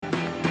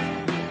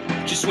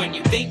Just when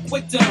you think we're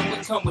done, we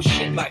come with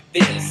shit like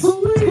this.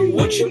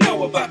 What you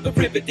know about the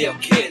Riverdale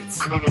kids?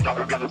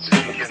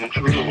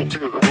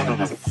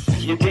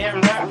 You're damn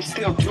right, we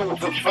still do it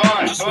for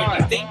fun. Just when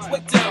you think we're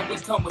done, we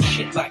come with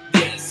shit like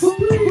this.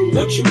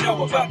 What you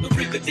know about the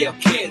Riverdale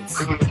kids?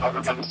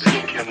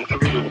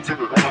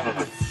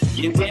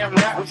 You're damn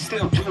right, we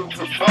still do it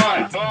for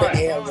fun. The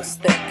air is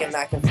thick and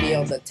I can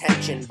feel the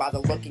tension. By the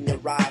look in your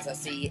eyes, I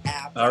see.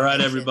 All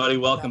right, everybody,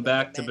 welcome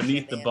back to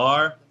Beneath the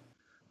Bar.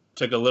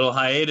 Took a little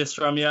hiatus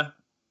from you.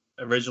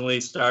 Originally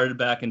started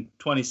back in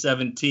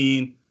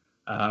 2017.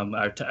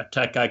 Our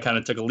tech guy kind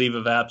of took a leave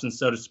of absence,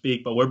 so to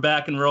speak, but we're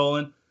back and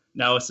rolling.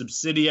 Now a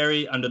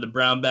subsidiary under the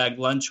Brown Bag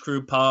Lunch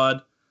Crew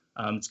pod.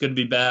 It's good to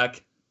be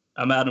back.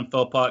 I'm Adam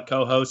Philpott,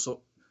 co-host,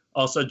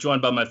 also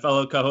joined by my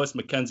fellow co-host,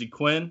 Mackenzie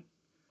Quinn,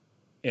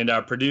 and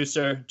our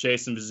producer,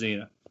 Jason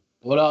Vizina.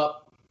 What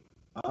up?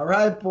 All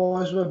right,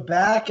 boys, we're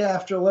back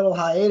after a little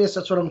hiatus.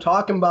 That's what I'm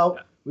talking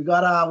about. We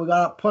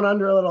got put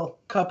under a little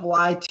couple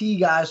IT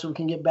guys so we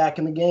can get back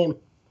in the game.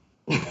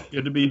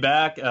 Good to be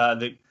back.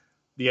 The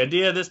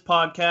idea of this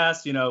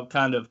podcast,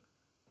 kind of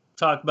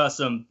talk about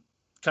some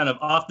kind of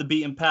off the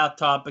beaten path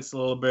topics a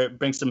little bit,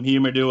 bring some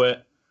humor to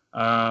it,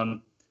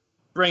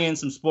 bring in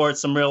some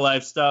sports, some real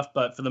life stuff.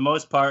 But for the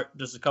most part,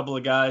 just a couple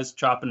of guys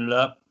chopping it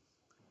up.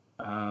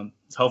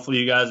 Hopefully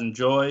you guys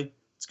enjoy.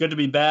 It's good to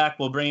be back.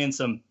 We'll bring in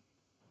some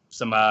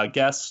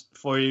guests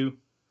for you,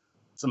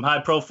 some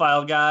high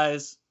profile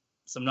guys,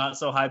 some not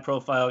so high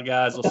profile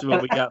guys. We'll see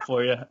what we got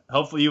for you.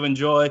 Hopefully you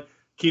enjoy.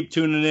 Keep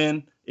tuning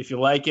in. If you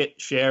like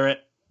it, share it.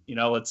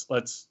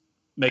 Let's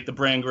make the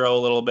brand grow a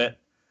little bit.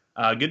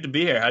 Good to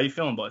be here. How you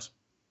feeling, boys?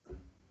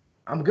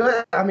 I'm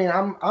good. I mean,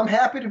 I'm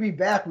happy to be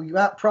back. We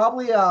got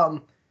probably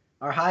our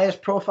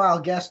highest profile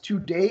guest to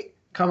date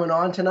coming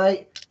on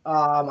tonight.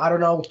 I don't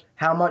know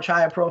how much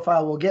higher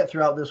profile we'll get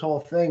throughout this whole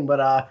thing,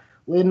 but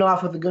leading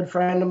off with a good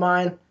friend of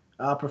mine,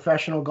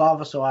 professional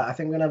golfer. So I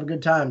think we're gonna have a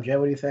good time. Jay,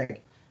 what do you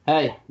think?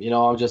 Hey,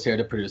 I'm just here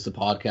to produce the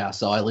podcast,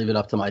 so I leave it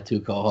up to my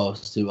two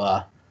co-hosts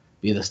to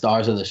be the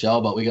stars of the show,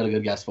 but we got a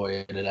good guest for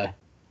you today.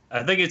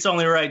 I think it's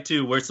only right,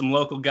 too. We're some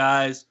local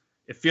guys.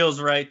 It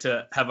feels right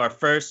to have our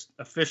first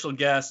official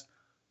guest,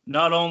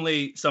 not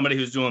only somebody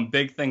who's doing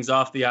big things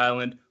off the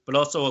island, but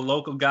also a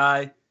local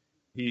guy.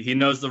 He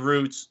knows the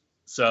roots,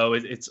 so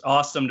it's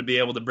awesome to be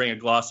able to bring a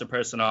Gloucester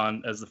person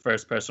on as the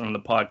first person on the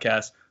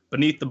podcast.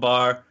 Beneath the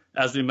Bar,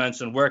 as we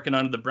mentioned, working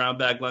under the Brown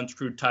Bag Lunch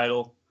Crew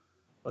title.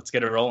 Let's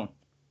get it rolling.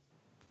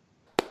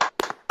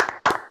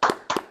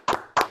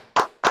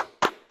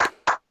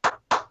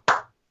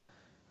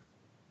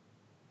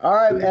 All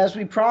right, as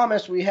we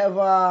promised, we have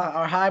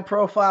our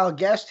high-profile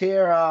guest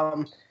here,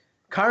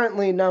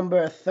 currently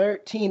number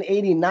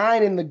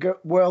 1389 in the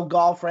world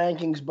golf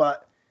rankings,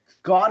 but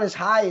got as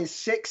high as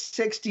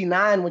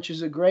 669, which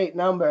is a great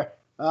number.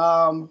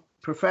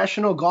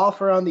 Professional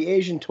golfer on the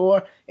Asian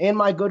Tour, and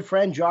my good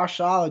friend Josh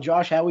Salah.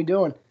 Josh, how we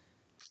doing?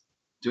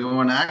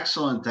 Doing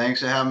excellent.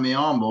 Thanks for having me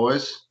on,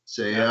 boys.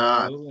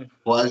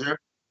 Pleasure.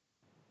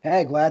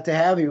 Hey, glad to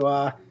have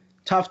you.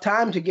 Tough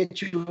time to get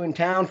you in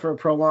town for a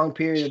prolonged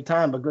period of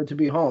time, but good to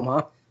be home,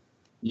 huh?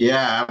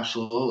 Yeah,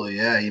 absolutely.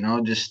 Yeah,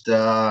 just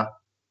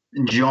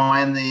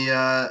enjoying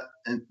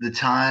the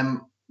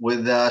time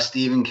with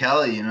Stephen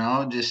Kelly.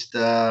 Just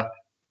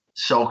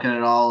soaking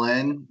it all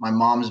in. My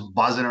mom's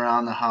buzzing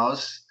around the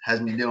house.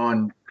 Has me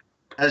doing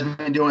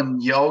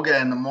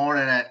yoga in the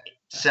morning at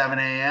 7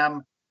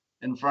 a.m.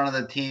 in front of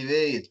the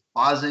TV. It's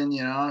buzzing.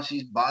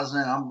 She's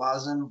buzzing. I'm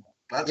buzzing.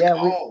 Let's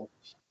go.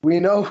 We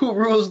know who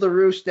rules the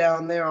roost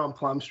down there on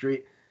Plum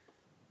Street.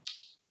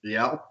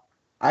 Yep.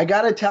 I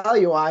got to tell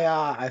you,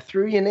 I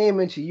threw your name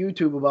into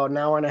YouTube about an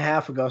hour and a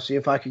half ago, see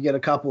if I could get a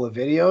couple of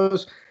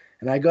videos.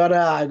 And I got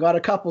a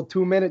couple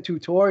 2-minute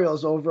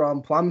tutorials over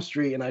on Plum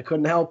Street, and I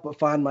couldn't help but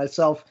find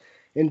myself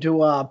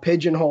into a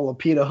pigeonhole of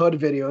Peter Hood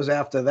videos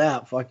after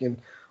that. Fucking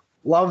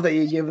love that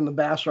you're giving the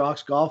Bass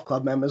Rocks Golf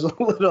Club members a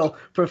little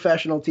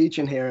professional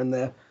teaching here and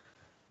there.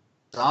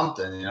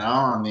 Something,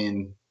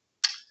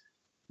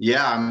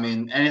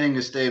 anything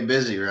to stay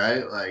busy,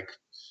 right? Like,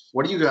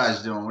 what are you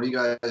guys doing? What are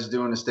you guys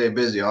doing to stay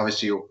busy?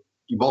 Obviously, you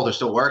both are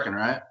still working,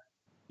 right?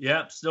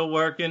 Yeah, still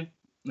working.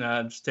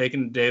 Just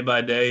taking it day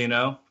by day,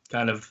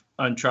 kind of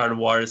uncharted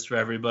waters for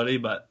everybody,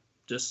 but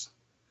just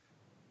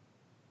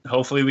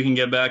hopefully we can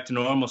get back to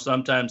normal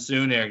sometime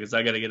soon here because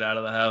I got to get out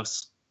of the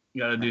house.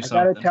 Got to do something.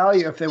 I got to tell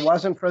you, if it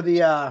wasn't for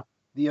the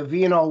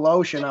Aveeno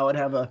lotion, I would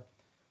have a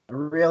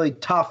really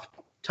tough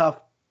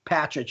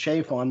patch of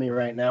chafe on me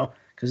right now.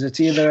 Because it's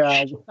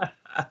either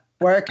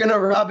working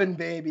or rubbing,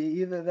 baby.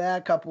 Either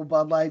that, couple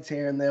Bud Lights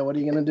here and there. What are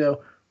you going to do?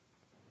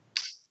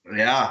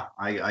 Yeah,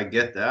 I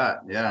get that.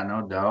 Yeah,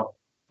 no doubt.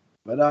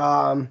 But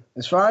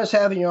as far as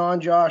having you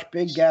on, Josh,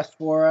 big guest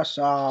for us.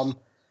 Pretty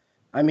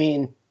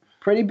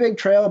big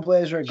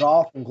trailblazer at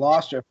golf in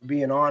Gloucester, for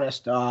being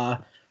honest.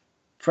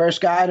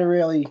 First guy to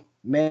really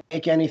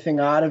make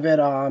anything out of it.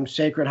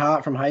 Sacred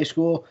Heart from high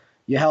school.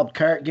 You helped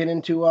Kurt get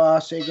into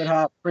Sacred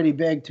Heart pretty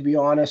big, to be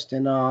honest.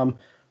 And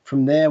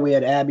from there, we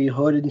had Abby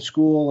Hood in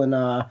school, and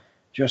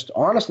just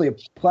honestly a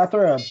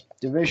plethora of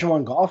Division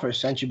I golfers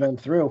since you've been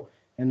through.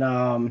 And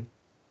I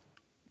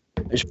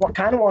just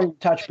kind of wanted to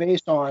touch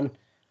base on.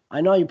 I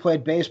know you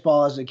played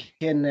baseball as a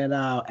kid, and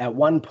at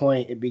one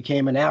point it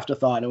became an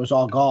afterthought, and it was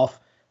all golf.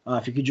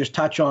 If you could just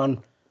touch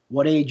on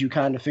what age you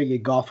kind of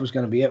figured golf was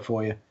going to be it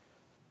for you.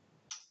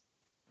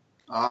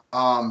 Yeah,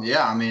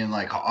 I mean,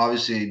 like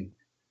obviously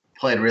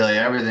played really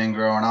everything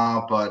growing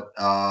up, but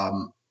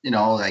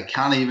like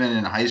kind of even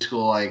in high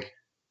school, like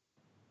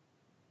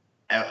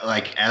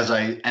as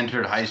I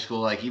entered high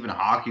school, like even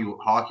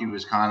hockey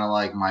was kind of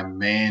like my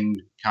main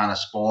kind of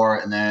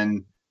sport, and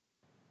then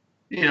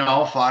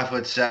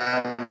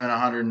 5'7",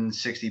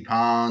 160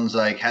 pounds,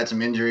 like had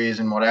some injuries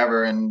and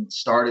whatever, and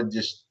started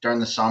just during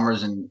the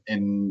summers and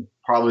in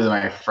probably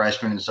my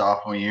freshman and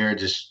sophomore year,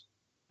 just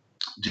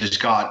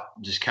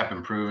kept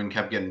improving,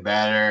 kept getting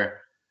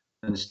better,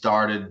 and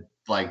started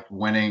like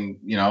winning,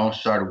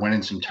 started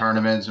winning some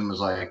tournaments, and was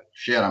like,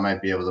 shit, I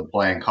might be able to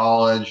play in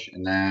college.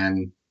 And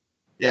then,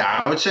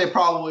 yeah, I would say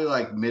probably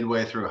like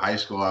midway through high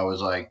school, I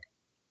was like,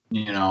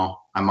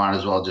 I might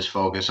as well just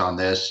focus on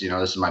this.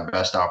 This is my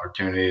best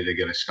opportunity to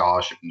get a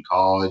scholarship in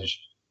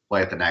college,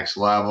 play at the next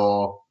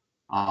level.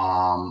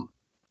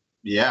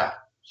 Yeah,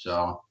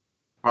 so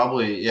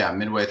probably, yeah,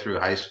 midway through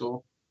high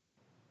school.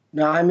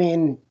 No, I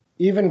mean,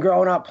 even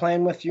growing up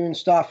playing with you and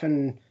stuff,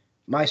 and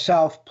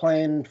myself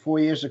playing 4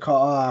 years of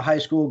high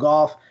school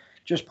golf,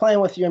 just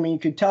playing with you, I mean, you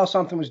could tell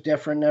something was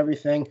different and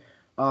everything.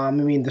 I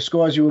mean, the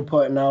scores you were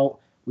putting out,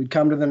 we'd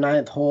come to the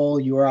ninth hole,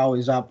 you were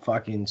always up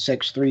fucking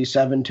 6-3,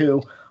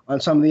 7-2 on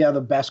some of the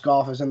other best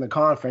golfers in the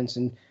conference,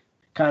 and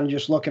kind of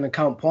just looking to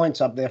count points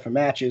up there for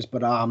matches.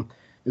 But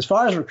as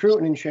far as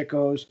recruiting and shit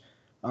goes,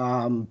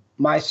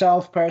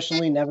 myself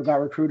personally never got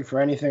recruited for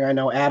anything. I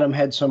know Adam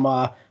had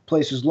some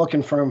places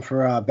looking for him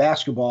for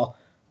basketball.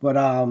 But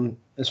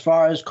as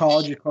far as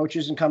college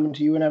coaches and coming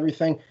to you and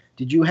everything,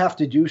 did you have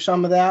to do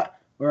some of that?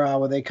 Or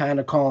were they kind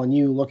of calling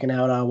you, looking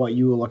out what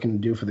you were looking to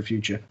do for the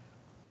future?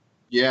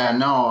 Yeah,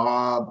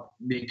 no,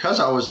 because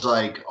I was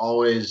like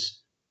always,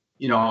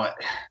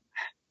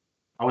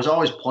 I was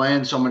always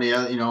playing so many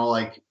other,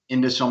 like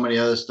into so many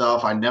other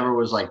stuff. I never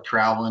was like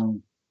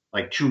traveling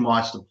like too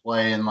much to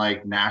play in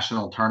like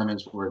national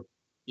tournaments where,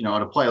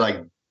 to play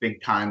like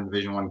big time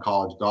Division I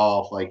college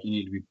golf, like you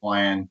need to be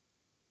playing,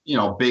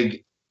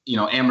 big,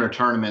 amateur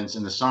tournaments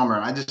in the summer.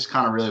 And I just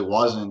kind of really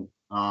wasn't.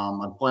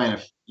 I'm playing,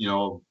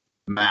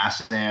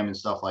 Mass Am and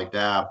stuff like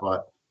that,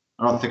 but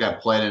I don't think I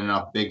played in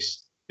enough big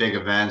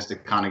events to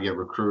kind of get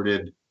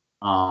recruited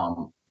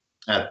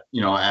at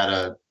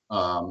a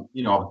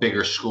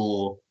bigger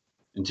school.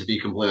 And to be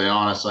completely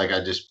honest, like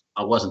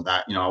I wasn't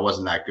that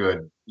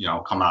good,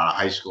 coming out of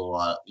high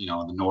school, in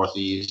the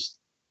Northeast.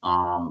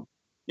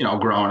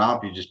 Growing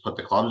up, you just put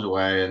the clubs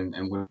away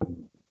and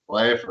wouldn't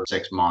play for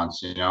 6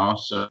 months,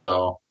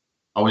 so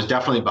I was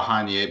definitely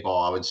behind the eight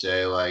ball, I would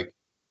say, like,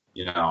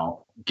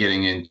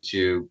 getting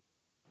into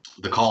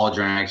the college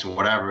ranks and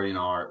whatever,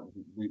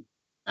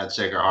 at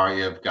Sacred Heart,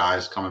 you have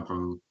guys coming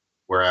from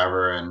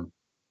wherever, and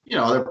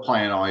they're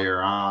playing all year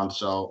round.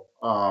 So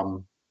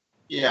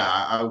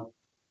yeah,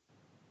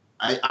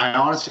 I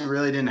honestly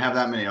really didn't have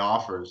that many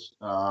offers.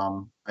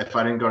 If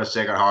I didn't go to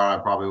Sacred Heart,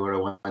 I probably would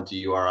have went to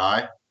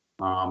URI.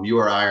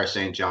 URI or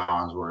St.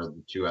 John's were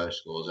the two other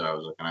schools that I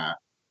was looking at.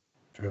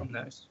 True.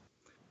 Nice.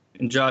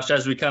 And Josh,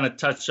 as we kind of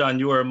touched on,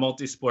 you were a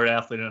multi-sport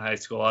athlete in high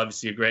school,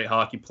 obviously a great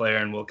hockey player,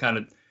 and we'll kind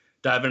of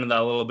dive into that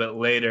a little bit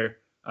later.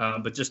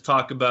 But just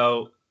talk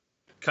about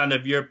kind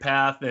of your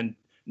path and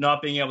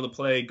not being able to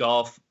play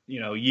golf,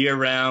 year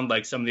round,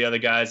 like some of the other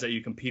guys that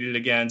you competed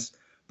against,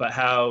 but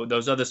how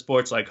those other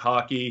sports like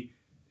hockey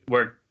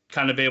were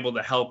kind of able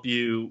to help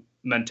you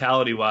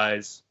mentality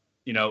wise,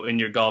 in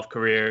your golf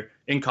career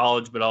in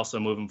college, but also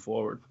moving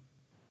forward.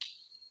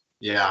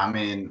 Yeah, I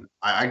mean,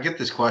 I get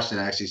this question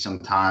actually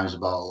sometimes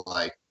about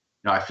like,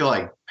 I feel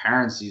like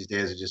parents these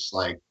days are just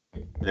like,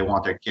 they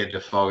want their kid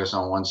to focus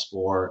on one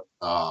sport,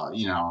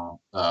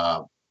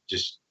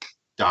 just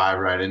dive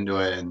right into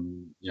it.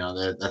 And,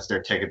 that's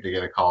their ticket to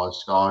get a college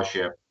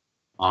scholarship.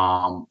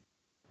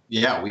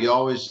 Yeah, we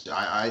always,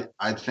 I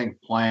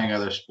think playing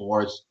other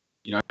sports,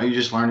 you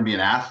just learn to be an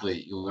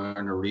athlete. You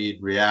learn to read,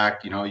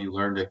 react, you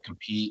learn to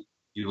compete,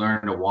 you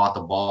learn to walk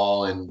the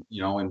ball and,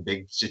 in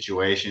big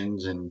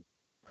situations. And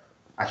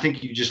I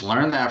think you just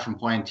learn that from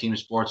playing team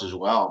sports as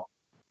well.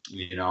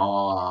 You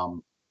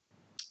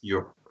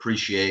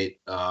appreciate,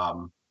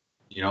 the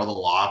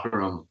locker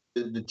room,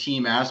 the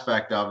team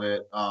aspect of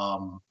it,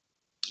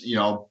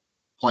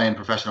 playing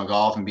professional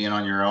golf and being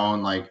on your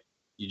own. Like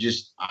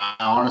I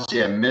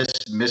honestly, I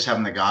miss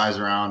having the guys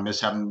around, miss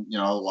having,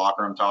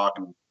 locker room talk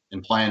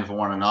and playing for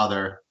one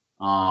another.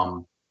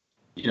 And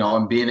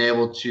being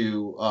able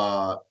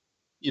to,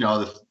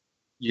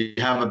 you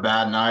have a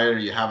bad night or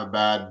you have a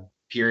bad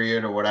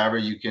period or whatever,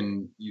 you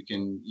can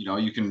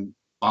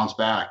bounce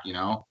back,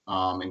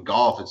 in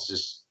golf, it's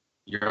just,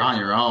 you're on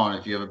your own.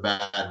 If you have a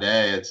bad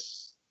day,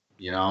 it's,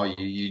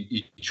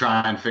 you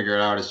try and figure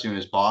it out as soon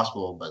as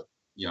possible, but,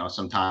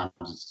 sometimes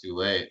it's too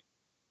late.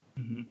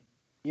 Mm-hmm.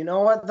 You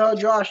know what, though,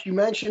 Josh, you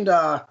mentioned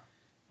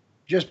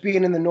just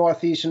being in the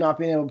Northeast and not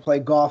being able to play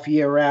golf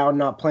year round,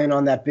 not playing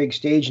on that big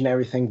stage and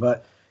everything.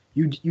 But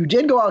you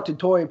did go out to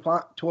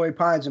Torrey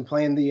Pines and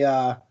play in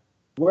the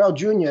World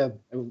Junior.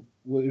 It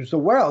was the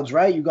Worlds,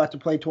 right? You got to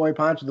play Torrey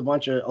Pines with a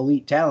bunch of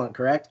elite talent,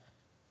 correct?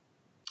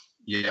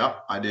 Yeah,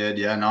 I did.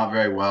 Yeah, not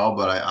very well,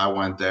 but I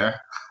went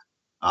there.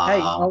 Hey,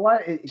 you know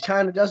what? It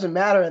kind of doesn't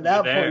matter at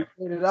that point.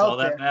 You put it That's out all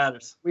there. that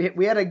matters.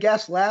 We had a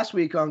guest last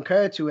week on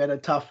Kurtz who had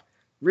a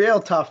real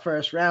tough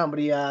first round, but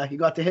he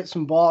got to hit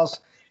some balls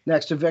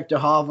next to Victor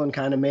Hovland,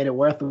 kind of made it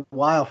worth a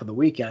while for the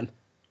weekend.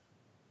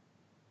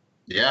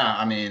 Yeah,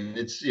 I mean,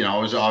 it's it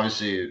was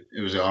obviously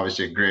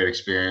a great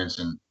experience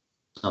and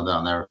something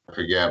I'll never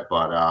forget.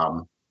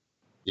 But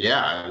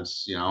yeah,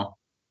 it's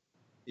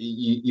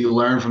you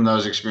learn from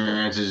those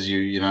experiences.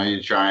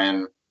 You try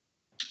and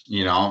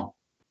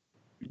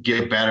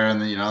get better,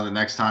 and the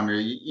next time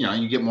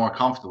you get more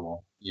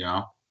comfortable.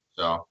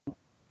 So.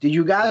 Did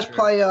you guys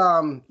play?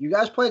 You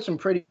guys played some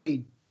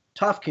pretty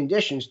tough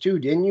conditions too,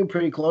 didn't you?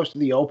 Pretty close to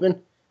the Open.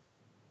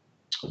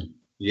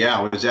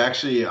 Yeah, it was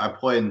actually I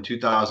played in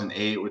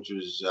 2008, which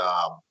was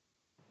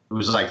it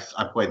was like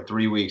I played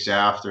 3 weeks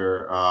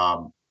after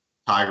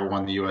Tiger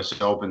won the U.S.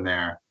 Open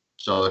there.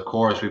 So the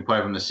course we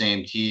played from the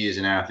same tees,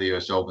 and after the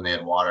U.S. Open they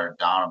had watered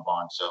down a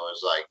bunch, so it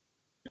was like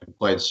we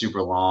played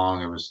super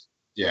long. It was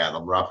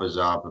the rough is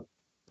up.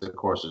 The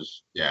course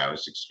is it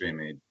was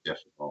extremely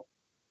difficult.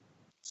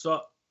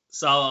 So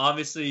Salah,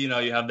 obviously, you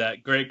have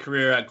that great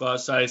career at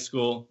Gloucester High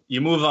School.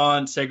 You move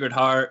on, Sacred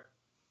Heart,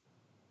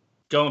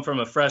 going from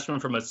a freshman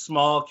from a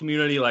small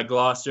community like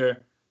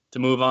Gloucester to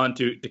move on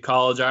to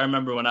college. I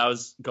remember when I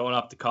was going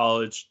off to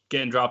college,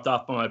 getting dropped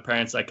off by my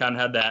parents, I kind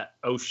of had that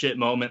oh shit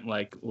moment,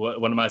 like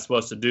what am I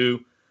supposed to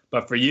do?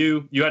 But for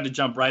you had to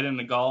jump right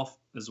into golf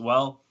as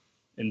well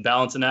and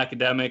balancing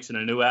academics in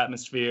a new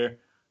atmosphere.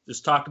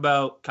 Just talk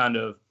about kind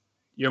of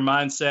your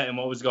mindset and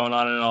what was going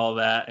on and all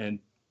that and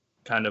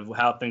kind of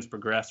how things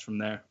progressed from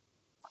there.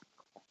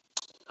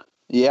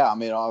 Yeah, I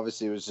mean,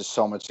 obviously it was just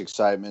so much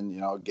excitement,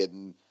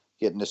 getting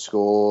to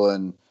school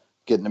and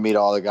getting to meet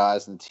all the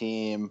guys in the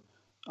team.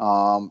 It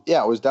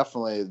was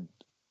definitely,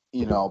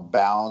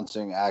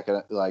 balancing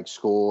like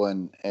school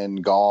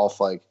and golf.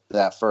 Like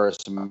that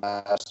first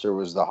semester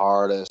was the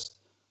hardest.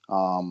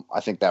 I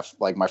think that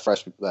like my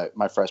freshman,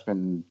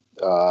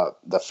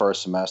 the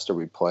first semester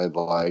we played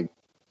like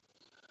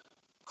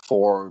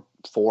four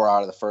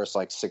out of the first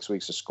like 6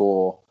 weeks of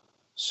school.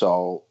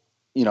 So,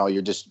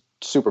 you're just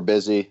super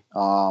busy.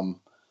 So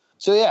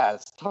yeah,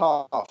 it's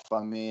tough.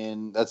 I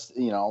mean, that's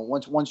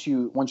once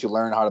you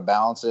learn how to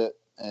balance it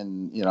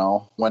and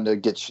when to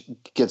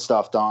get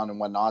stuff done and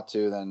when not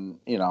to, then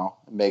it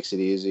makes it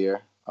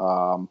easier.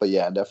 But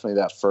yeah, definitely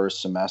that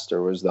first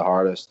semester was the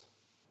hardest.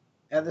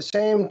 At the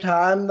same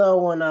time, though,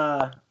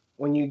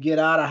 when you get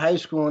out of high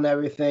school and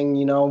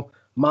everything,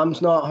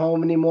 mom's not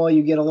home anymore.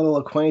 You get a little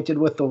acquainted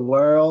with the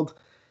world,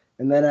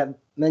 and then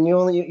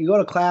you go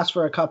to class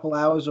for a couple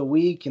hours a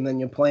week, and then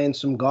you're playing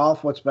some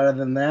golf. What's better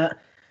than that?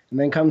 And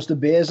then comes the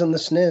beers and the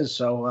sniz.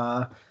 So,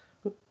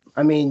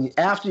 I mean,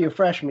 after your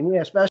freshman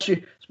year,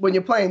 especially when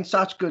you're playing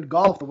such good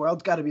golf, the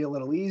world's got to be a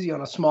little easy on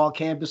a small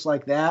campus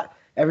like that.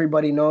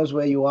 Everybody knows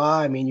where you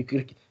are. I mean, you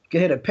could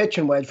hit a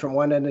pitching wedge from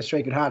one end of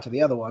Sacred Heart to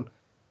the other one.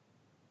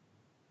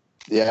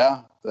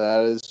 Yeah,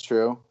 that is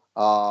true.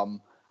 I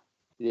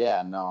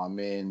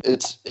mean,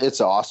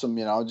 it's awesome,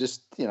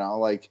 just,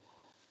 like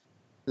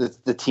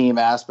the team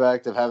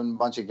aspect of having a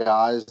bunch of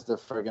guys to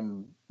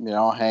friggin',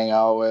 hang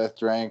out with,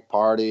 drink,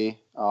 party.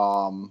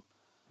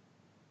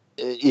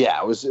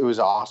 It was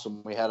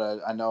awesome. We had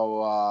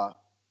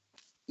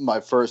my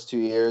first 2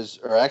 years,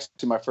 or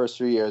actually my first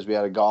 3 years, we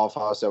had a golf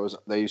house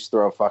they used to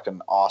throw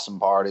fucking awesome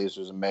parties.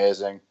 It was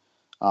amazing.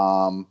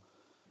 My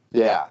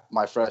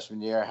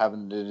freshman year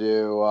having to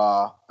do,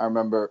 I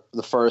remember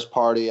the first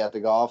party at the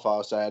golf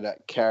house, I had to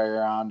carry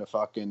around a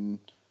fucking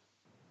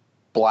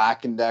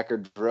Black & Decker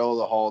drill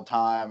the whole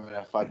time. And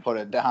if I put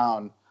it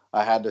down,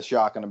 I had to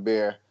shotgun a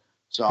beer.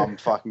 So I'm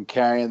fucking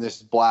carrying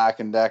this Black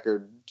 &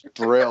 Decker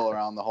drill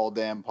around the whole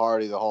damn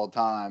party the whole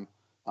time.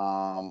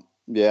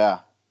 It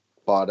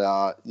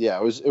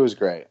was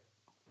great.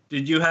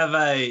 Did you have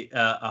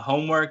a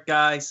homework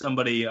guy?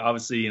 Somebody,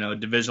 obviously,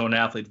 Division I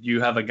athlete. Did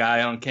you have a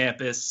guy on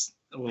campus,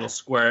 a little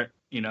squirt,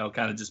 kind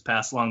of just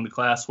pass along the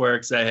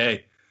classwork, say,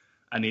 hey,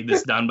 I need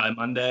this done by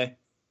Monday,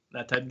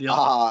 that type of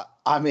deal?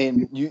 I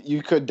mean,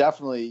 you could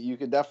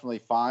definitely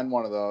find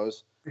one of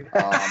those.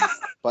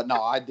 But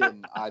no, I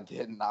didn't.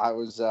 I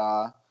was,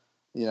 I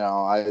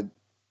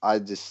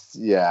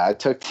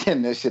took the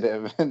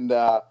initiative and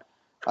I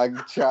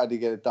tried to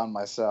get it done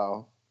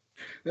myself.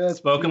 That's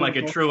spoken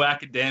beautiful. like a true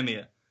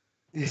academia.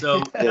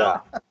 So,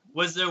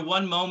 was there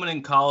one moment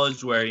in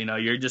college where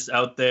you're just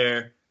out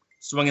there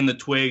swinging the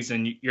twigs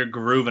and you're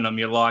grooving them,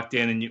 you're locked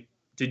in, and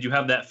did you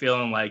have that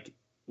feeling like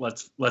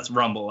let's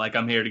rumble, like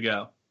I'm here to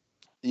go?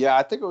 Yeah,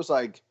 I think it was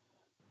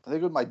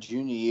my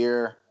junior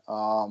year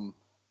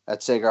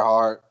at Sacred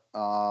Heart.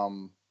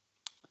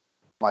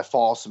 My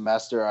fall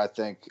semester, I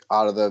think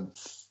out of the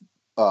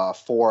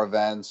 4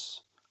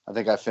 events, I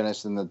think I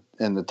finished in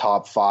the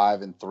top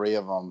 5 in 3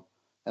 of them.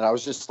 And I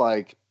was just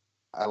like,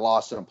 I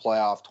lost in a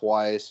playoff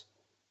twice,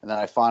 and then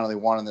I finally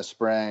won in the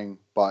spring.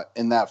 But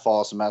in that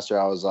fall semester,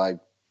 I was like,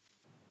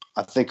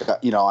 I think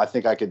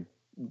I could,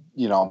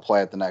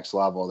 play at the next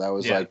level. That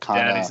was like kind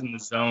of daddy's in the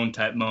zone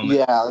type moment.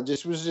 Yeah, it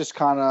just was just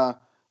kind of,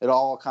 it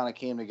all kind of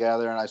came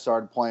together, and I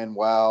started playing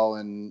well,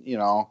 and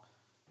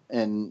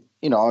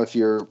if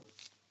you're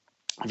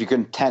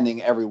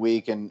contending every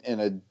week in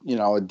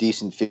a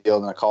decent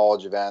field in a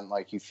college event,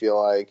 like you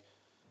feel like,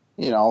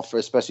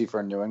 especially for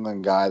a New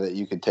England guy, that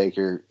you could take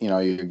your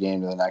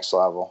game to the next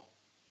level.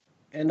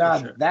 And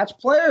sure. That's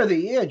Player of the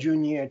Year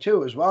junior year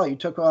too, as well. You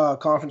took a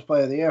Conference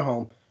Player of the Year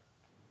home.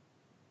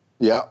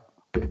 Yeah.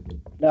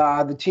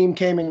 The team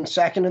came in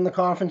second in the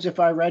conference, if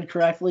I read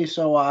correctly.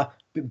 So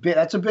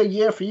that's a big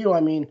year for you.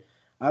 I mean,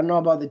 I don't know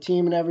about the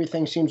team and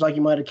everything. Seems like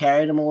you might have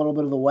carried them a little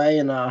bit of the way,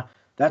 and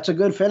that's a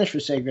good finish for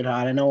Sacred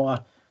Heart. I know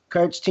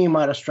Kurt's team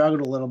might have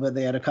struggled a little bit.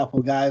 They had a couple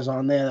of guys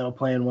on there that were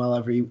playing well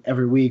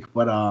every week,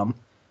 but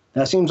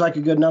that seems like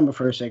a good number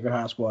for a Sacred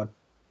Heart squad.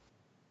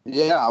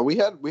 Yeah, we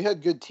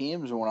had good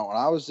teams when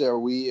I was there.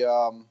 We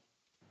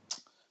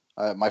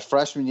my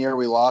freshman year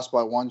we lost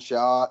by one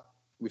shot.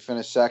 We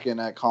finished second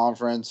at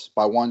conference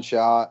by one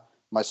shot.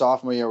 My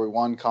sophomore year we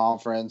won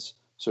conference,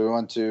 so we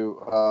went to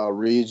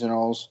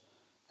regionals,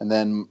 and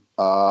then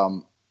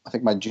I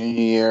think my junior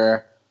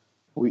year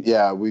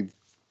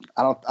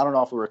I don't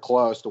know if we were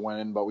close to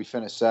winning, but we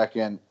finished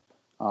second.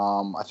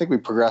 I think we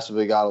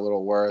progressively got a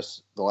little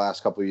worse the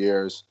last couple of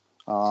years,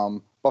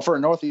 but for a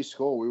Northeast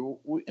school,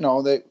 we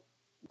they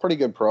pretty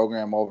good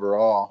program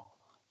overall.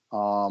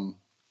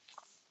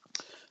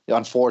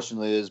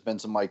 Unfortunately, there's been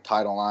some like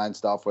Title IX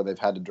stuff where they've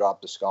had to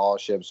drop the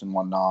scholarships and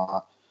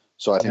whatnot.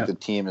 So I think the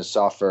team has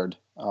suffered.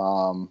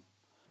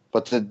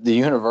 But the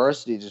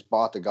university just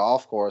bought the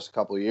golf course a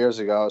couple of years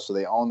ago, so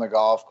they own the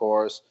golf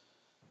course.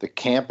 The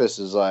campus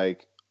is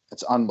like,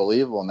 it's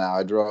unbelievable now.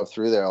 I drove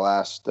through there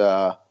last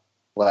fall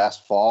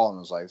and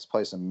was like, this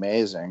place is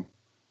amazing.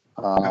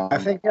 I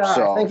think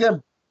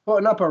they're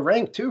putting up a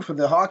rink too for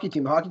the hockey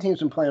team. The hockey team's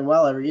been playing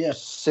well every year.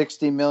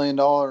 $60 million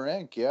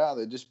rink. Yeah,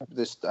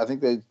 I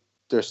think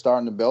they're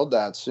starting to build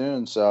that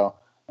soon. So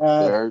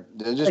they're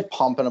just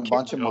pumping a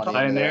bunch of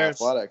money into their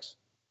athletics.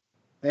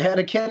 They had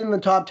a kid in the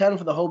top 10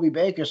 for the Hobie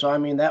Baker, so I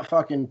mean that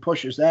fucking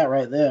pushes that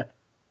right there.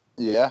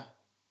 Yeah.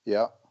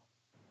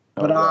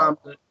 But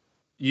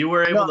you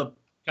were able to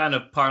kind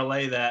of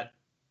parlay that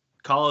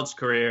college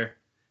career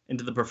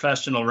into the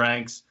professional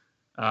ranks.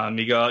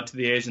 You go out to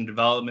the Asian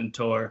Development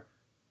Tour,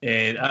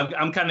 and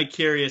I'm kind of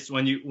curious,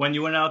 when you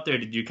went out there,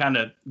 did you kind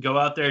of go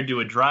out there, do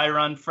a dry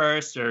run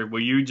first, or were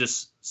you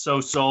just so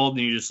sold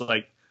and you just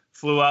like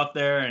flew out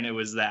there and it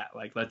was that,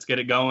 like, let's get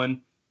it going,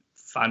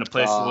 find a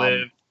place to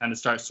live, kind of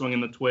start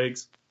swinging the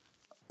twigs?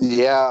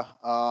 Yeah.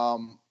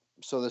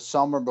 So the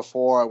summer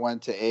before I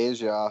went to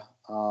Asia,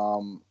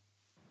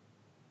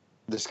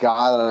 this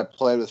guy that I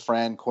played with,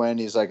 Fran Quinn,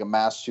 he's like a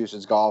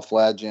Massachusetts golf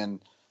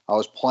legend. I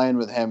was playing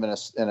with him in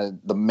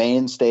the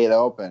Maine State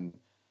Open,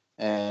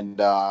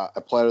 and I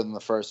played with him the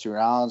first 2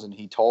 rounds, and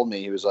he told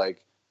me, he was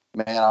like,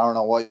 man, I don't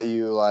know what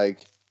you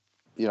like,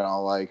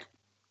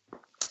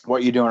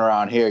 what you doing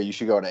around here. You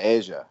should go to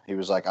Asia. He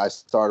was like, I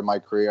started my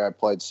career, I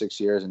played 6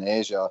 years in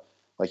Asia.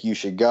 Like, you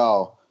should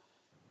go.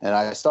 And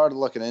I started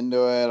looking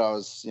into it. I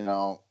was,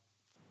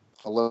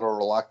 a little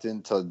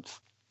reluctant to,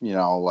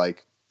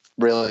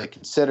 really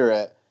consider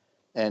it.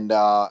 And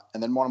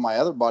then one of my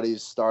other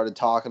buddies started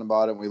talking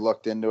about it, and we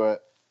looked into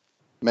it.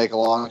 Make a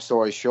long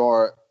story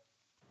short,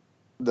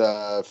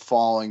 the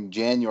following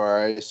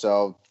January,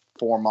 so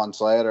 4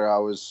 months later, I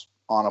was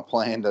on a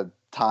plane to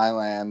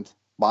Thailand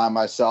by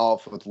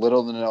myself with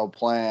little to no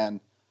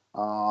plan.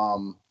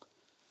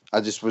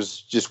 I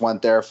just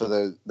went there for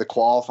the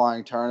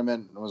qualifying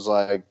tournament and was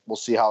like, we'll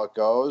see how it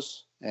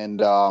goes.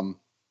 And I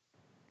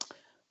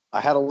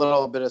had a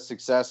little bit of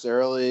success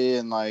early,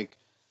 and like,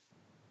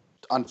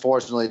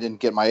 unfortunately didn't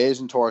get my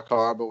Asian Tour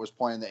card, but was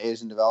playing the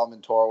Asian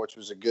Development Tour, which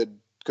was a good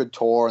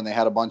tour, and they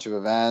had a bunch of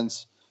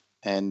events.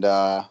 And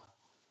I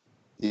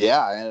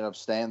ended up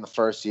staying the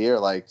first year.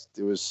 Like,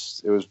 it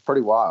was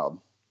pretty wild.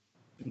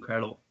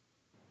 Incredible.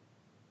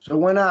 So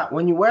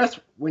when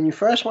you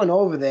first went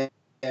over there,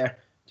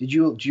 did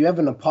you have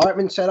an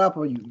apartment set up,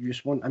 or you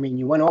just went? I mean,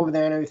 you went over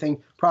there and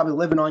everything, probably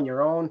living on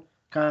your own.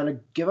 Kind of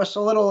give us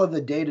a little of the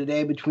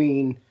day-to-day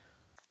between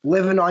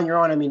living on your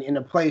own, I mean, in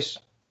a place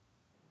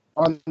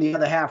on the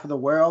other half of the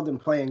world, and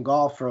playing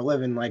golf for a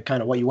living, like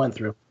kind of what you went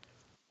through.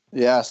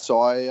 Yeah, so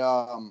I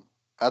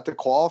at the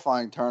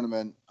qualifying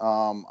tournament,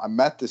 I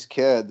met this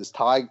kid, this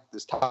Thai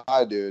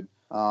dude.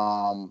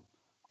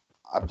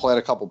 I played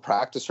a couple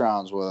practice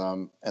rounds with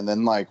him, and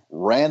then like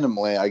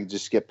randomly I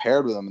just get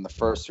paired with him in the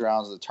first 2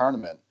 rounds of the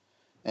tournament.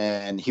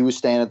 And he was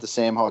staying at the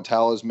same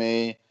hotel as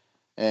me,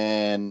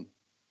 and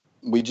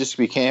we just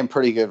became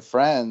pretty good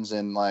friends.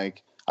 And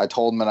like, I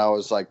told him that I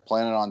was like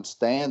planning on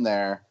staying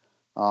there,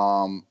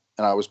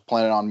 and I was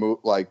planning on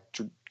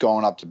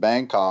going up to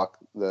Bangkok.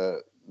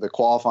 The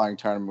qualifying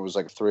tournament was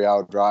like a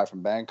 3-hour drive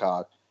from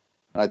Bangkok,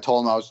 and I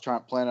told him I was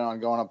planning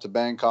on going up to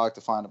Bangkok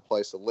to find a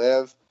place to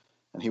live.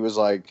 And he was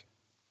like,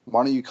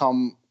 why don't you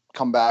come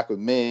back with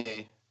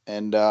me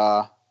and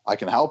I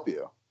can help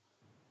you.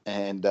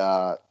 And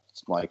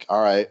it's like,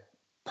 all right,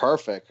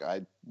 perfect.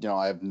 I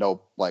have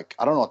no, like,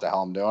 I don't know what the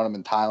hell I'm doing. I'm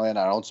in Thailand.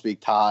 I don't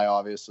speak Thai,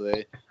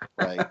 obviously.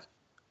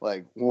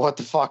 Like what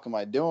the fuck am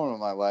I doing with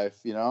my life,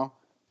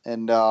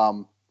 And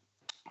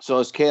so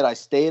as a kid, I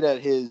stayed at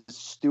his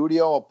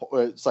studio.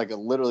 It's like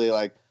literally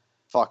like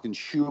fucking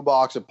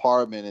shoebox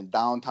apartment in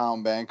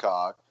downtown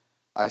Bangkok.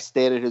 I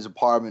stayed at his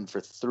apartment for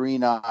 3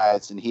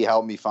 nights, and he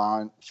helped me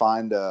find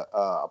a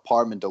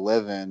apartment to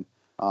live in.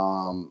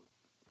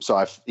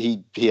 So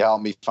he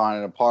helped me find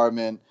an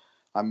apartment.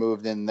 I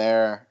moved in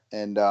there,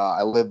 and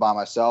I lived by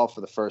myself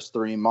for the first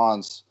 3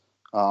 months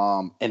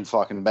in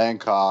fucking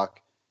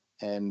Bangkok.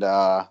 And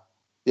yeah,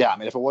 I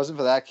mean, if it wasn't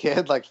for that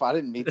kid, like if I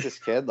didn't meet this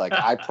kid, like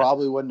I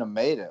probably wouldn't have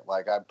made it.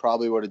 Like I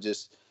probably would have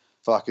just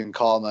fucking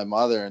called my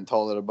mother and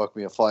told her to book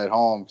me a flight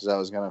home because I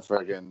was gonna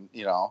freaking,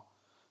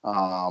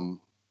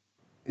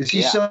 Is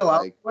he still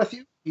out with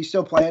you? He's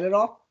still playing it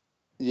all?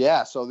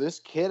 Yeah. So this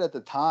kid at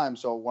the time,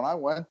 so when I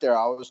went there,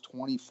 I was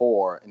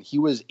 24 and he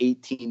was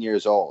 18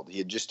 years old. He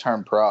had just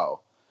turned pro.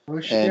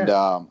 Oh, shit.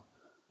 And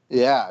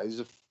yeah,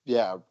 he's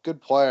a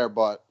good player,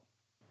 but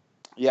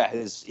yeah,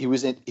 he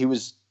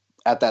was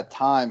at that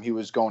time he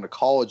was going to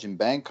college in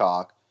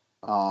Bangkok.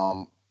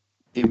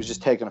 He was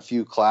just taking a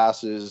few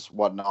classes,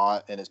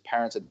 whatnot, and his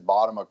parents had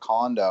bought him a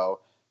condo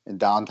in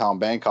downtown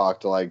Bangkok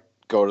to like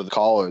go to the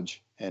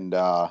college. And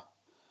yeah,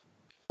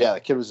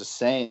 the kid was a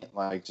saint.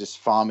 Like, just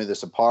found me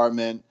this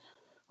apartment.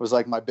 Was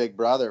like my big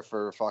brother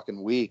for a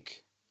fucking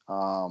week.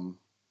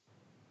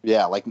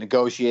 Yeah, like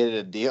negotiated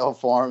a deal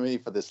for me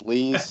for this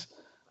lease.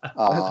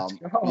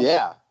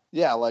 Yeah.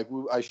 Like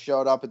I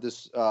showed up at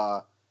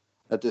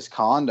this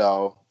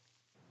condo.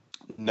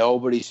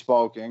 Nobody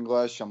spoke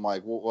English. I'm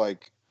like, well,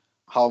 like,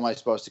 how am I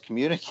supposed to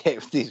communicate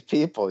with these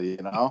people?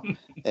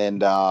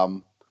 And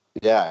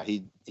yeah,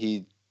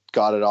 he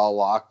got it all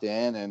locked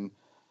in,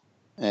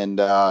 and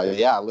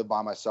yeah, I lived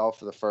by myself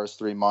for the first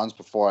 3 months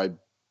before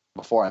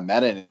I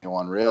met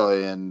anyone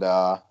really, and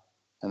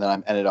then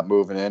I ended up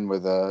moving in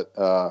with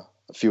a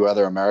few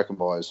other American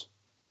boys.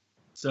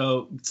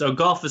 So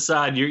golf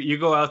aside, you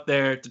go out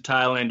there to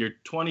Thailand. You're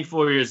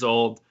 24 years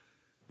old.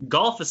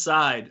 Golf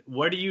aside,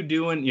 what are you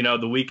doing?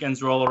 The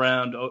weekends roll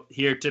around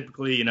here.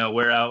 Typically,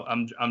 we're out.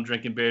 I'm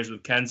drinking beers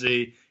with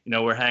Kenzie.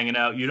 We're hanging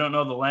out. You don't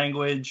know the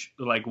language.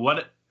 Like,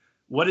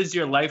 what is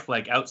your life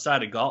like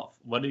outside of golf?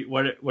 What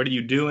are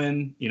you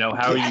doing?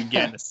 How are you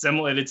getting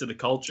assimilated to the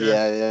culture?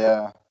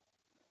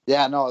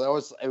 Yeah. No,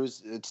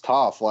 it's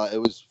tough. Like,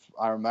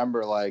 I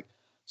remember, like,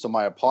 so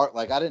my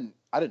like I didn't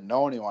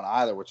know anyone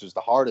either, which was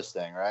the hardest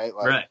thing, right?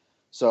 Like, right.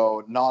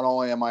 So not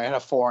only am I in a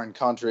foreign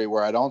country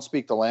where I don't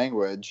speak the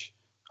language,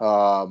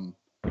 I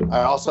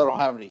also don't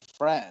have any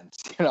friends,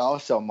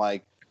 So I'm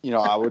like,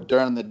 I would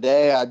during the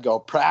day I'd go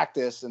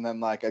practice, and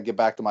then like I'd get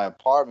back to my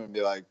apartment and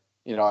be like,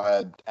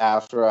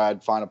 after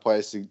I'd find a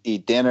place to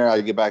eat dinner,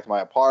 I'd get back to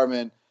my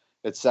apartment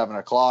at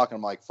 7:00, and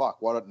I'm like,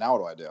 fuck, what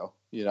do I do?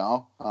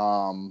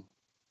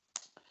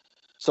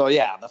 So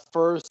yeah,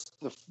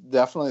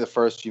 definitely the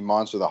first few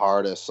months were the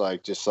hardest,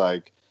 like just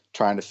like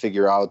trying to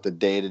figure out the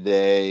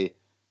day-to-day,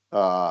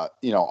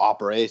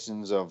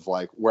 operations of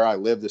like where I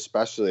lived,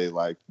 especially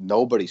like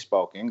nobody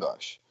spoke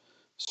English.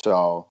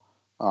 So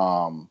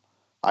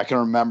I can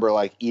remember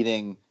like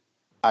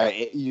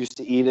I used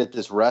to eat at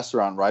this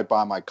restaurant right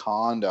by my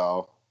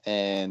condo,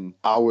 and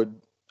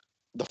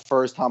the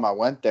first time I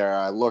went there,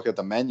 I look at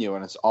the menu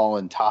and it's all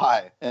in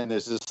Thai, and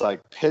there's just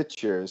like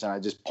pictures, and I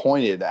just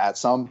pointed at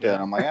something.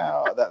 Yeah. I'm like,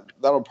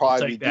 that'll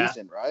probably be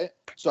decent, right?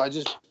 So I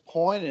just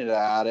pointed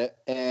at it,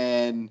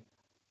 and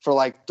for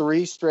like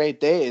 3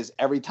 straight days,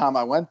 every time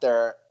I went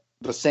there,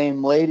 the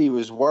same lady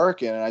was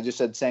working, and I just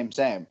said same.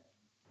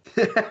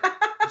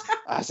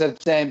 I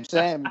said same.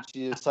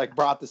 She just like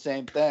brought the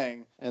same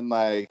thing, and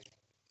like,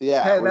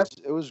 yeah, hey,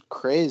 it was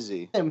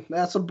crazy.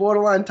 That's a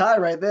borderline Thai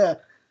right there.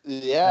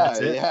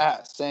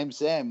 Yeah,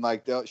 same.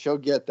 Like she'll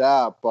get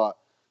that, but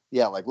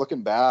yeah, like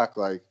looking back,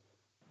 like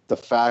the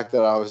fact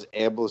that I was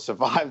able to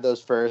survive those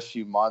first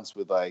few months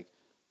with like,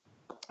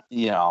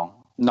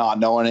 not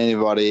knowing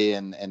anybody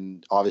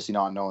and obviously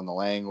not knowing the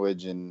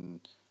language, and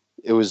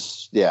it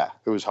was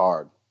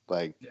hard.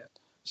 Like,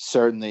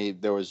 certainly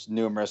there was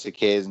numerous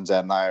occasions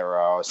at night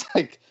where I was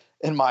like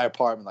in my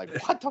apartment, like,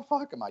 what the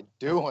fuck am I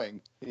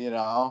doing?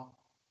 No,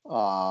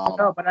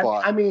 but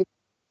I mean,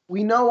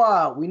 we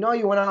know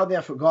you went out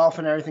there for golf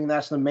and everything.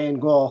 That's the main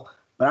goal.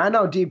 But I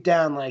know deep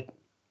down, like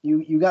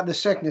you got the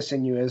sickness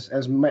in you,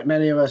 as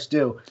many of us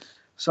do.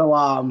 So,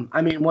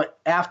 I mean,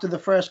 after the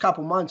first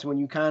couple months, when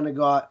you kind of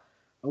got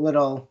a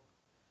little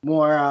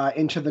more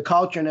into the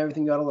culture and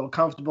everything, got a little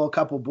comfortable, a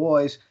couple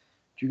boys,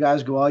 did you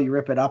guys go out, you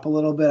rip it up a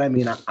little bit? I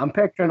mean, I'm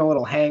picturing a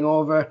little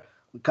hangover,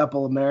 a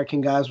couple American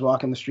guys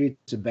walking the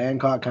streets of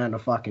Bangkok kind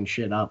of fucking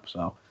shit up.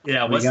 So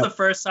yeah, what's the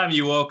first time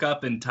you woke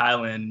up in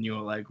Thailand and you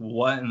were like,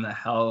 what in the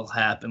hell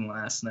happened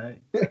last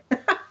night?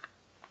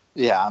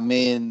 Yeah, I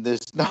mean,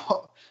 there's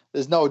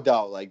no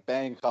doubt, like,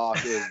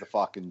 Bangkok is the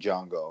fucking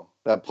jungle.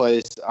 That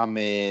place, I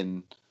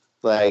mean,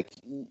 like,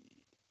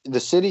 the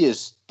city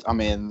is, I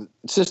mean,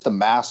 it's just a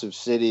massive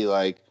city.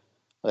 Like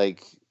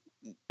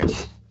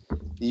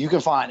you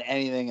can find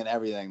anything and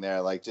everything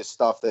there, like just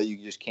stuff that you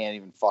just can't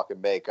even fucking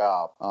make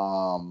up.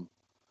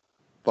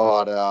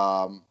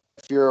 But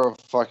if you're a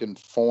fucking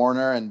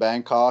foreigner in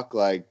Bangkok,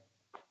 like,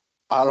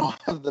 I don't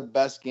have the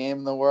best game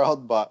in the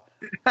world, but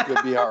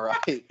you'll be all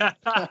right.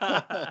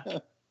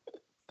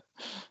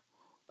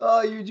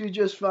 Oh, you do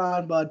just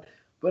fine, bud.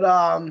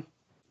 But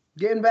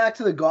getting back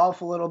to the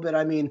golf a little bit,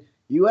 I mean,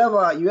 you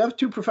have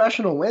 2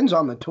 professional wins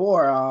on the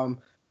tour.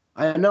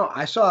 I know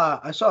I saw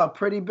a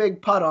pretty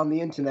big putt on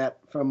the internet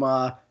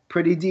from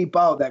pretty deep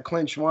out that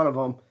clinched one of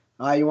them.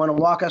 You want to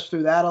walk us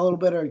through that a little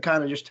bit, or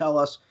kind of just tell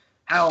us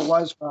how it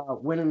was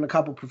winning a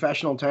couple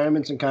professional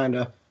tournaments and kind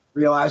of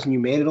realizing you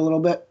made it a little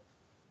bit?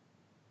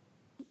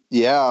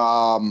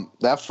 Yeah,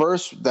 that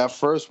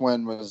first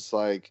win was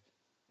like,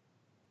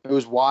 it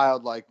was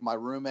wild. Like, my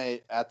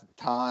roommate at the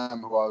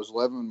time, who I was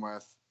living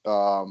with,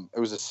 it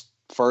was his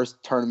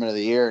first tournament of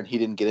the year, and he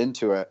didn't get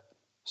into it,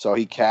 so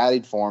he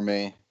caddied for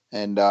me.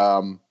 And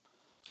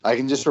I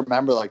can just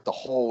remember, like, the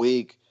whole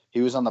week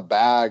he was on the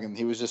bag, and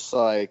he was just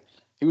like,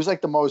 he was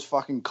like the most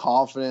fucking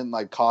confident,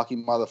 like, cocky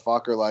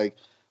motherfucker,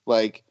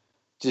 like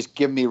just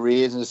give me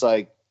reasons. It's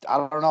like, I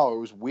don't know, it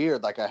was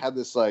weird. Like, I had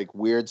this like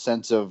weird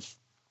sense of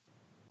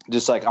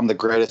just like, I'm the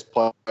greatest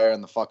player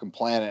on the fucking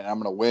planet and I'm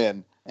gonna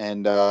win.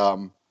 And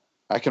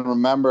I can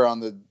remember on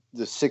the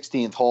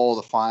 16th hole,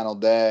 the final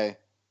day,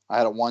 I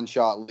had a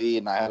 1-shot lead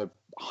and I had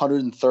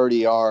 130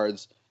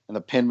 yards, and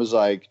the pin was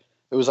like,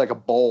 it was like a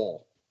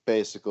bowl,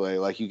 basically.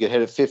 Like, you could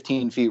hit it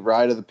 15 feet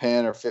right of the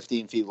pin or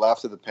 15 feet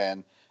left of the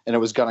pin, and it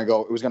was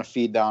gonna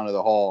feed down to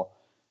the hole.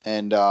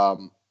 And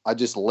I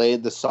just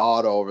laid the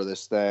sod over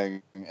this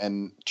thing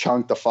and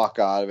chunked the fuck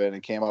out of it, and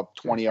it came up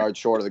 20 yards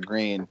short of the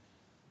green.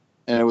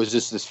 And it was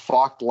just this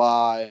fucked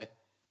lie.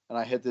 And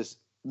I hit this,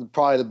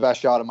 probably the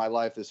best shot of my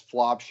life, this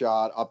flop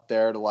shot up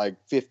there to like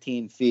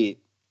 15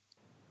 feet.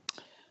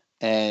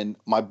 And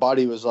my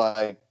buddy was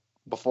like,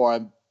 before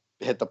I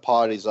hit the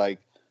putt, he's like,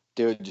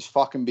 dude, just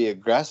fucking be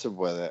aggressive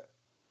with it.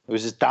 It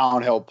was just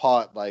downhill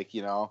putt, like,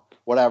 you know,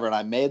 whatever. And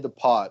I made the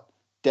putt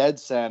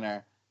dead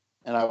center.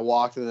 And I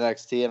walked to the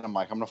next tee, and I'm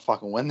like, I'm gonna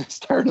fucking win this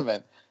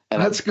tournament.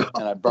 And Let's go.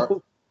 And I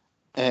burnt.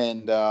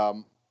 And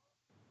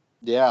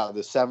yeah,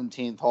 the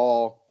 17th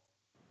hole,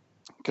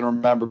 I can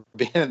remember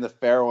being in the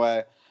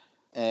fairway,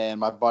 and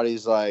my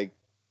buddy's like,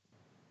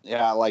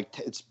 yeah, like,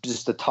 it's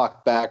just a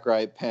tuck back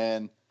right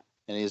pin.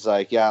 And he's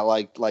like, yeah,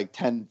 like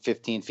 10,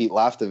 15 feet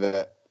left of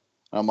it.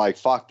 And I'm like,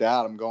 fuck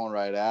that, I'm going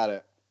right at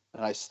it.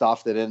 And I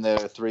stuffed it in there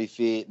 3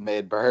 feet and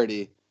made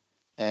birdie.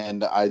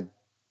 And I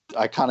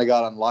kind of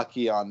got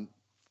unlucky on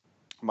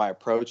my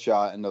approach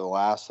shot into the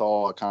last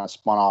hole. I kind of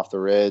spun off the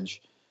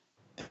ridge,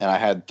 and I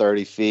had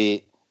 30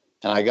 feet.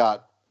 And I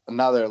got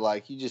another,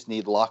 like, you just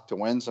need luck to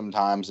win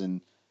sometimes. And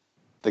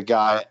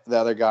the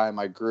other guy in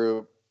my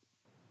group,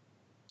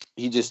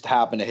 he just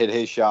happened to hit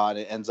his shot.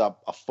 It ends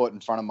up a foot in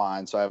front of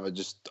mine, so I have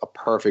just a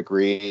perfect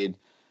read.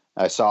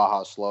 I saw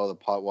how slow the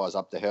putt was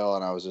up the hill,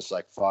 and I was just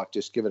like, fuck,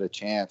 just give it a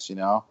chance, you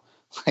know?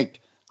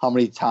 Like, how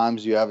many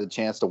times do you have the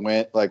chance to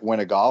win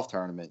a golf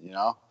tournament, you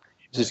know?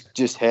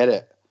 Just hit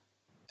it.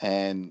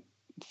 And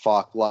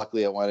fuck,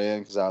 luckily it went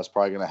in, because I was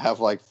probably going to have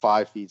like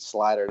 5 foot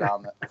slider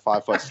down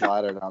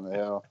the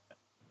hill.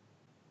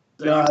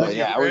 So you won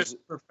your first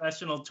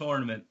professional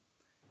tournament.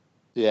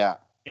 Yeah.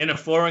 In a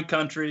foreign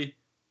country.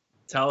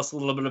 Tell us a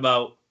little bit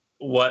about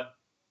what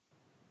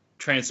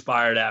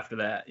transpired after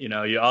that. You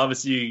know,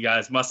 you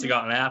guys must have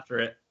gotten after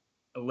it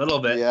a little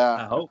bit. Yeah.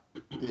 I hope.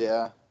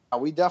 Yeah.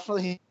 We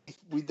definitely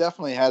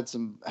had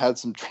some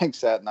drinks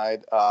that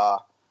night,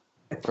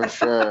 for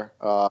sure.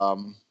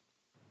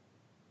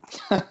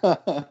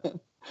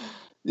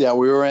 Yeah,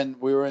 we were in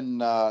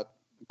Kuala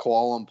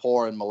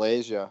Lumpur in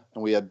Malaysia,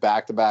 and we had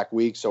back-to-back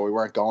weeks, so we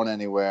weren't going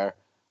anywhere.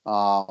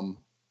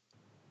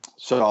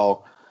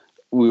 So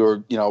we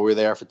were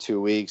there for 2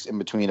 weeks in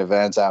between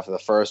events after the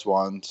first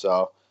one.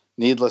 So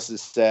needless to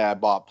say, I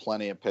bought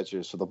plenty of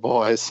pictures for the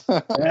boys.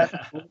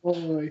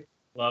 Boy.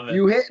 Love it.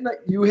 You hitting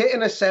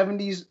a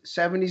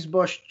 70s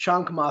Bush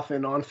chunk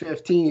muffin on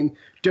 15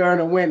 during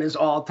a win is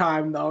all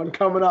time though, and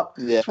coming up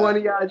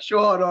 20 yards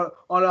short on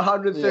a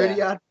 130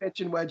 yard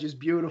pitching wedge is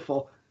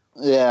beautiful.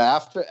 Yeah,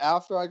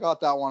 after I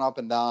got that one up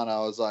and down, I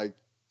was like,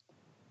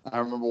 I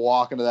remember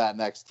walking to that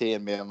next tee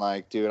and being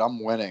like, dude,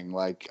 I'm winning.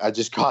 Like, I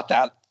just got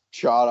that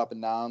shot up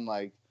and down.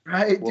 Like,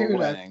 right, we're dude.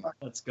 winning.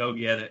 Let's go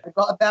get it. I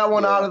got that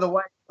one out of the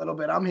way a little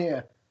bit. I'm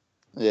here.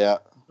 Yeah.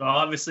 So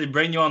obviously,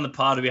 bring you on the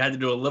pod. We had to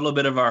do a little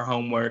bit of our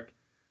homework.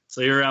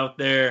 So you're out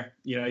there,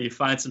 you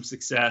find some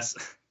success.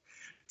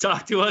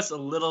 Talk to us a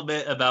little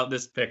bit about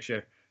this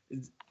picture.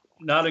 It's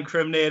not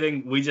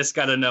incriminating. We just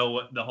got to know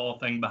what the whole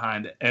thing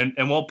behind it.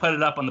 And we'll put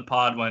it up on the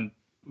pod when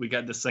we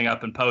get this thing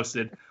up and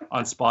posted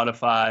on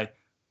Spotify,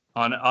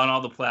 on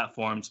all the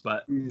platforms.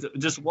 But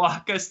just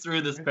walk us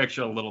through this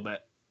picture a little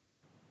bit.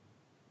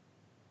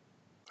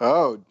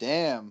 Oh,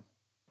 damn.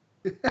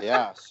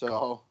 Yeah,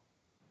 so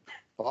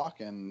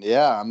fucking,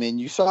 yeah. I mean,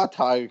 you saw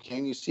Tiger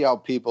King. You see how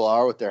people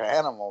are with their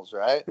animals,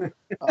 right?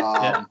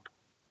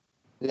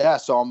 Yeah,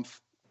 so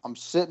I'm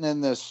sitting in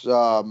this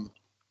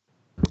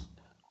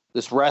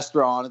this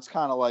restaurant. It's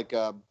kind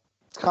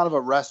of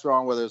a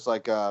restaurant where there's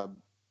like a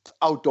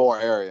outdoor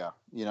area,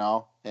 you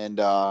know, and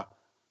I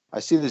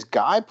see this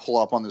guy pull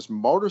up on this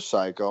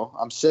motorcycle.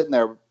 I'm sitting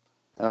there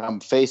and I'm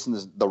facing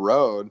the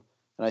road,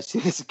 and I see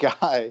this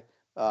guy.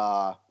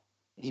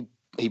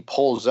 He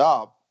pulls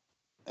up,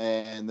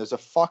 and there's a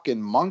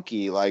fucking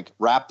monkey like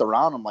wrapped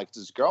around him like it's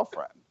his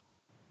girlfriend.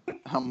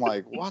 I'm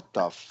like, what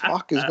the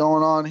fuck is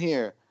going on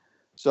here?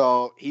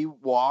 So he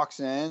walks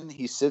in,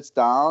 he sits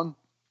down,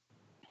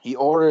 he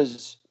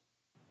orders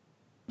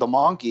the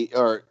monkey,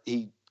 or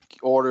he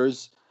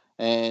orders,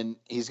 and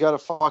he's got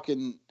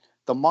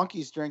the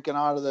monkey's drinking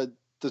out of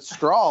the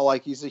straw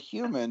like he's a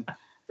human.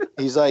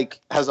 He's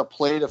like, has a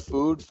plate of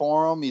food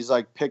for him. He's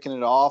like picking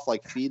it off,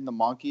 like feeding the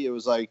monkey. It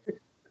was like,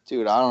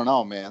 dude, I don't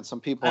know, man.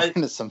 Some people are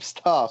into some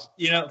stuff.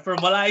 You know,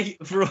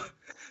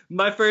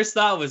 my first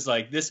thought was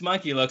like, this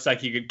monkey looks like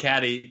he could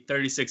caddy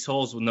 36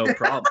 holes with no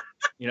problem.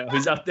 You know,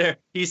 he's up there,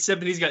 he's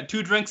sipping, he's got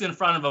 2 drinks in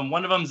front of him.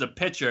 One of them's a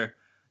pitcher.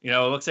 You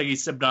know, it looks like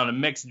he's sipping on a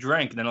mixed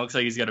drink, and then it looks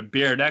like he's got a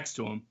beer next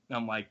to him. And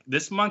I'm like,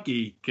 this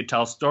monkey could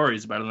tell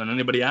stories better than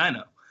anybody I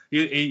know.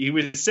 He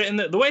was sitting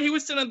the way he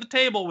was sitting at the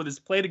table with his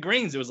plate of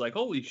greens. It was like,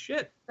 holy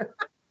shit.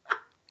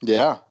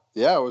 Yeah.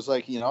 It was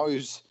like, you know, he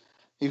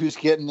was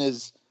getting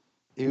his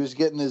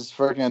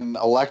freaking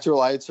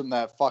electrolytes from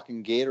that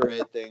fucking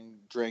Gatorade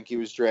drink he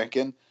was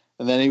drinking,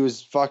 and then he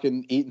was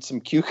fucking eating some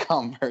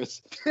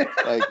cucumbers.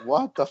 Like,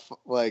 what the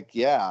like,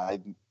 yeah.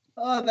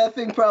 Oh, that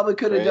thing probably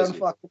could have done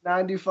fucking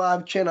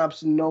 95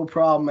 chin-ups and no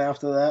problem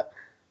after that.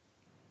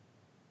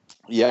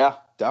 Yeah,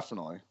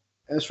 definitely.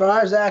 As far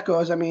as that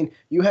goes, I mean,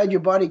 you had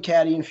your buddy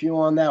caddying for you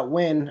on that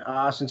win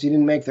since he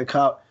didn't make the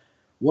cut.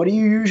 What do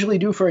you usually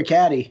do for a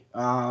caddy?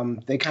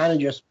 They kind of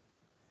just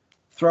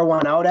throw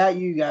one out at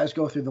you? You guys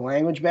go through the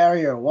language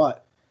barrier or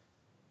what?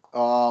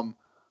 So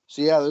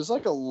yeah, there's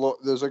like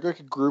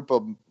a group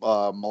of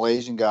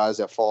Malaysian guys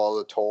that follow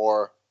the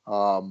tour.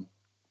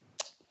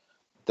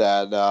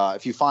 That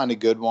if you find a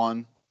good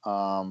one,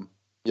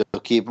 you'll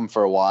keep them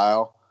for a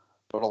while.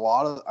 But a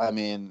lot of, I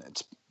mean,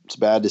 it's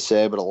bad to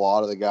say, but a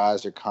lot of the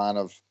guys are kind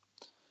of,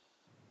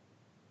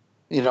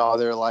 you know,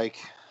 they're like,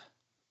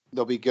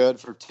 they'll be good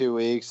for 2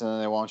 weeks and then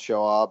they won't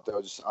show up.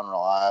 They're just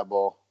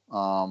unreliable.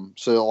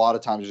 So a lot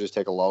of times you just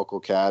take a local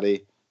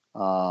caddy.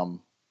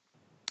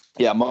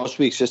 Yeah, most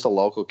weeks just a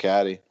local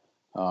caddy.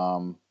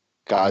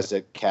 Guys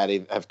that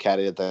have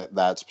caddied at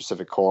that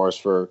specific course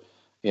for,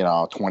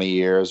 20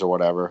 years or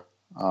whatever.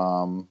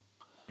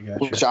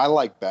 Which I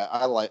like that.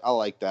 I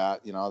like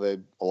that. They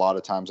a lot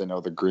of times they know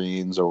the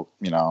greens or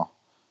they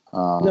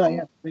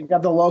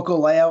got the local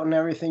layout and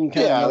everything.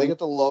 They get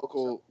the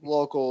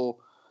local.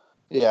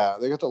 Yeah,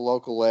 they got the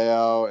local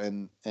layout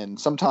and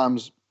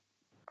sometimes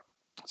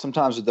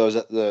with those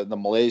the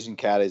Malaysian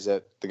caddies,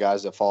 that the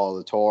guys that follow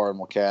the tour and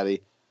will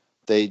caddy,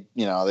 they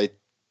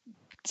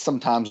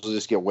sometimes will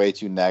just get way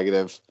too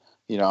negative.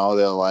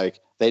 They're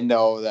like, they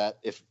know that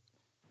if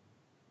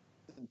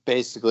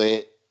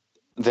basically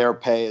their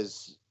pay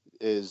is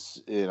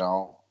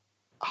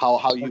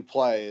how you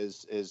play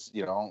is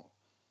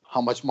how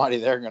much money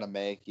they're gonna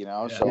make.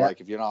 So like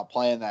if you're not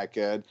playing that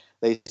good,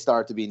 they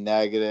start to be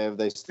negative.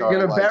 They start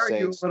gonna bury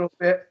you a little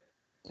bit.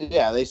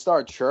 Yeah, they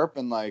start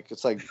chirping like,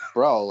 it's like,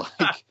 bro,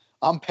 like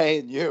I'm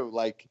paying you,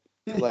 like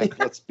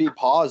let's be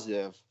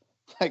positive.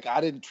 Like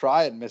I didn't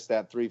try and miss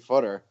that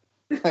 3-footer.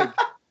 Like,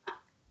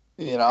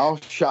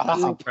 shut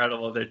That's up.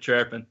 incredible. They're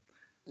chirping.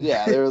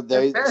 Yeah,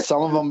 they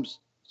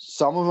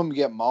some of them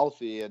get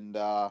mouthy, and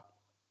I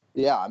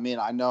mean,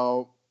 I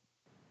know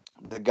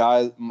the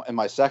guy in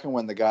my second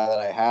win, the guy that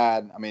I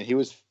had, I mean, he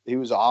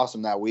was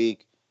awesome that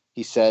week.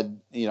 He said,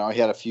 he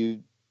had a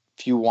few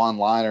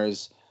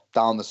one-liners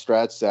down the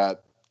stretch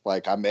that,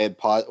 like, I made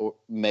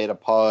a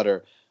putt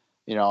or,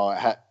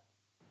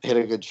 hit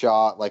a good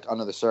shot, like,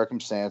 under the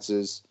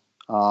circumstances.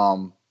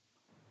 And,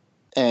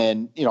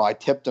 I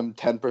tipped him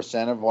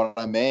 10% of what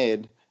I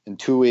made. And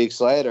 2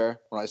 weeks later,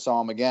 when I saw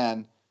him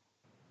again,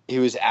 he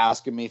was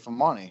asking me for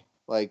money.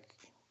 Like,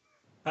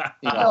 it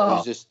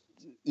was just,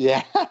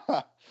 yeah.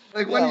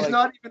 Like when he's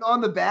not even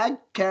on the bag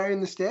carrying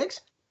the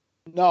sticks?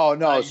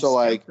 No.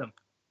 So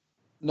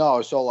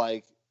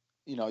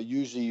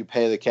usually you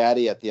pay the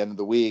caddy at the end of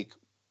the week.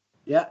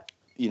 Yeah.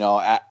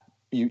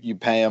 You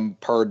pay him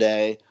per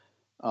day,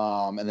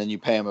 and then you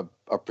pay him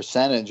a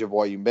percentage of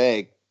what you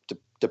make,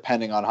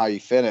 depending on how you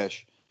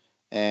finish.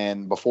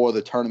 And before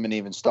the tournament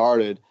even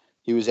started,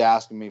 he was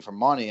asking me for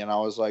money, and I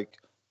was like,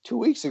 2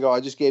 weeks ago I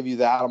just gave you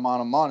that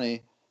amount of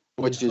money,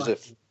 which is a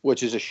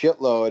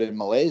shitload in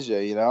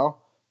Malaysia,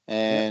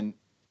 and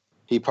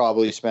he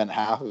probably spent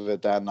half of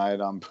it that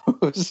night on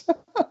booze.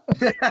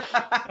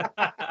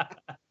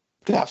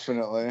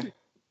 Definitely.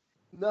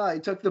 No, he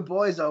took the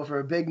boys out for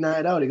a big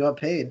night out. He got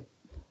paid.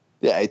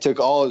 Yeah, he took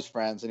all his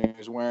friends, and he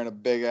was wearing a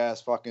big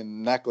ass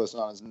fucking necklace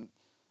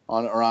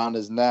around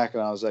his neck,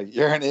 and I was like,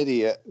 "You're an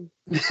idiot."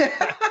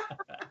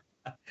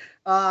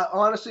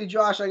 Honestly,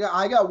 Josh,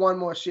 I got one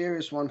more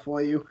serious one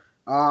for you.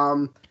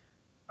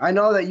 I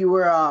know that you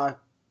were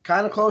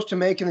kind of close to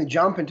making the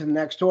jump into the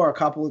next tour a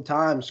couple of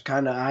times.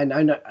 I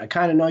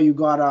kind of know you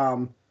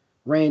got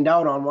rained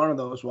out on one of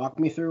those. Walk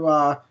me through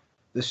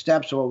the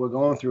steps of what we're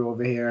going through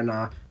over here and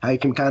how you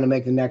can kind of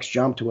make the next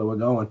jump to where we're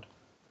going.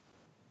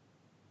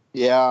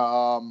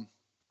 Yeah,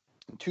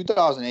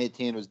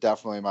 2018 was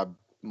definitely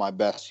my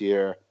best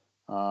year.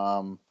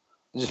 I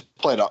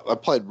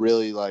played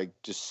really like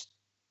just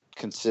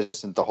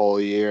consistent the whole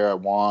year. I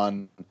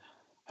won,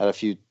 had a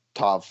few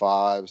top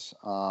fives.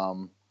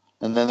 And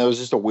then there was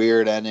just a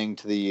weird ending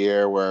to the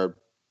year where,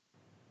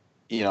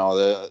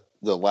 the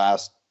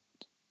last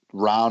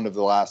round of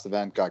the last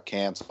event got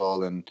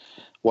canceled and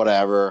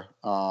whatever.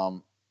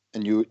 And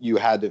you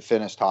had to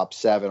finish top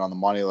 7 on the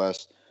money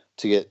list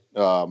to get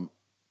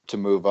to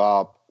move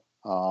up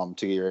to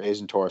get your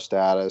Asian Tour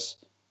status.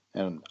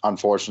 And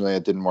unfortunately,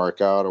 it didn't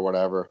work out or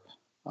whatever.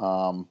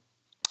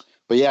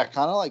 But yeah,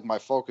 kind of like my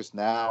focus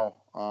now.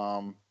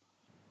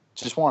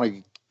 Just want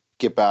to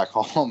get back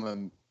home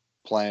and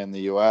play in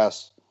the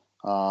U.S.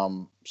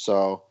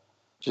 So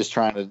just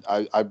trying to.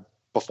 I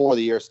before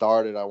the year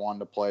started, I wanted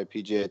to play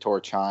PGA Tour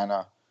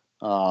China,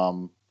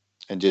 and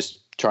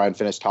just try and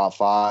finish top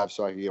 5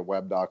 so I could get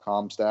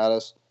web.com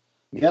status.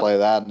 Yep. Play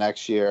that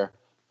next year.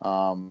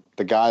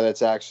 The guy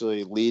that's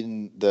actually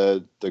leading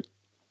the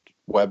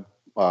web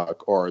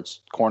or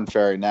it's Korn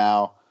Ferry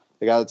now.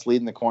 The guy that's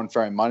leading the Korn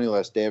Ferry money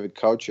list, David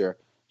Kocher,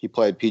 he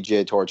played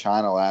PGA Tour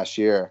China last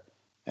year,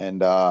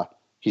 and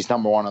he's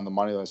number 1 on the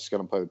money list. He's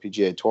going to play the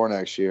PGA Tour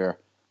next year.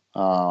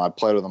 I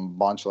played with him a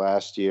bunch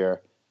last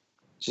year.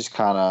 Just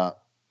kind of,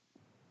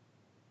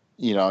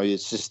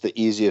 it's just the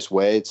easiest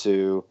way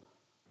to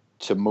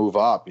move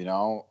up.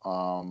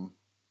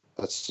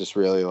 That's just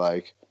really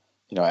like,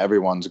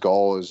 everyone's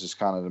goal is just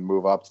kind of to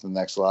move up to the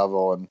next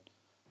level. And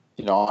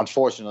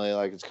unfortunately,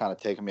 like it's kind of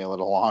taken me a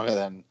little longer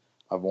than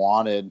I've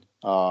wanted.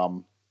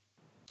 But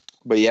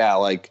yeah,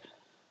 like,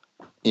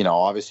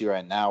 obviously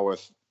right now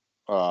with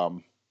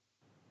the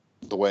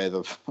way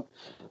the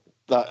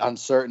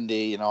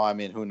uncertainty,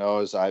 who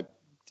knows?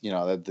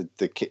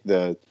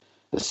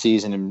 The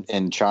season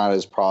in China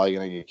is probably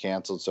going to get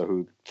canceled. So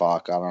I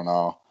don't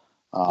know.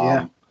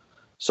 Yeah.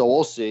 So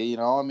we'll see.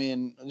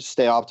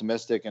 Stay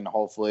optimistic and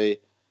hopefully,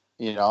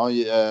 an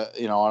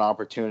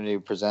opportunity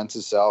presents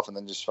itself, and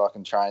then just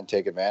fucking try and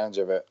take advantage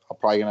of it. I'm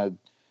probably gonna,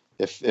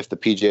 if the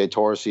PGA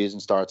Tour season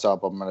starts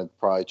up, I'm gonna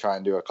probably try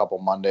and do a couple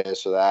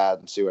Mondays for that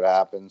and see what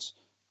happens.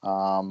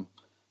 And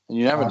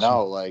you never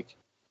know, like,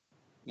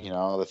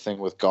 the thing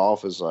with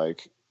golf is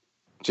like,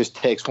 just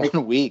takes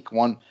 1 week.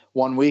 One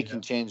week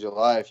can change your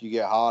life. You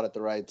get hot at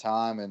the right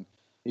time, and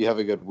you have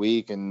a good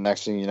week, and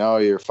next thing you know,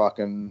 you're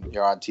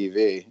on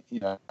TV.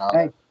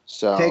 Hey,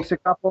 so takes a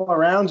couple of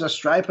rounds of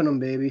striping them,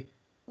 baby.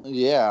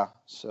 Yeah,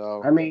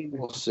 so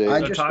we'll see.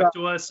 So talk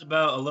to us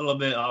about a little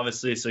bit,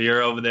 obviously. So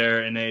you're over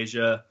there in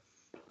Asia.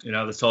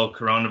 This whole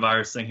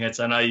coronavirus thing hits.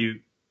 I know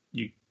you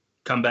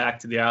come back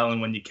to the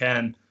island when you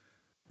can,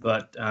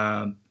 but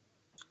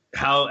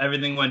how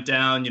everything went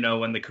down,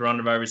 when the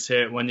coronavirus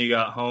hit, when you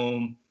got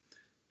home,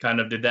 kind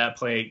of did that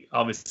play?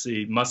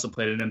 Obviously, must have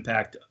played an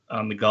impact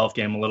on the golf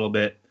game a little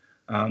bit.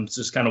 So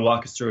just kind of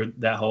walk us through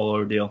that whole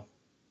ordeal.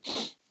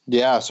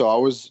 Yeah, so I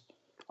was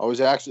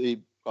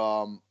actually.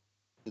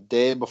 The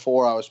day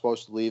before I was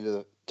supposed to leave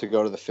to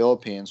go to the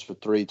Philippines for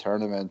 3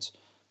 tournaments,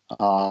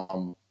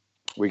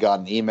 we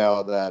got an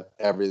email that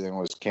everything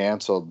was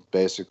canceled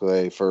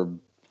basically for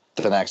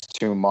the next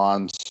 2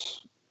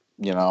 months,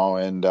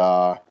 and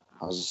I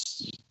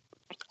was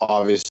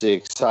obviously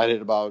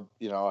excited about,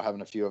 having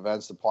a few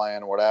events to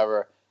plan or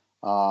whatever.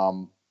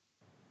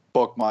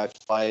 Booked my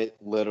flight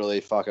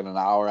literally fucking an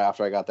hour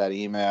after I got that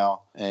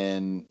email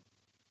and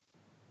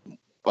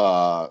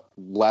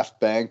left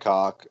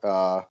Bangkok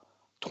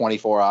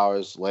 24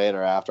 hours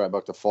later after I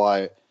booked the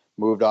flight,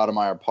 moved out of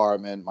my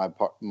apartment.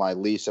 My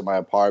lease at my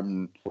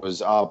apartment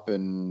was up at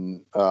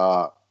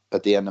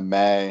the end of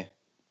May,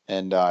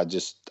 and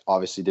just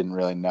obviously didn't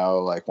really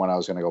know like when I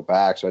was going to go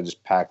back. So I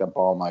just packed up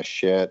all my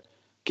shit,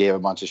 gave a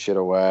bunch of shit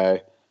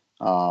away,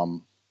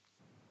 and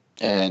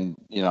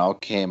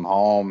came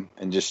home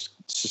and just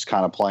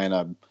kind of playing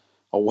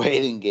a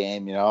waiting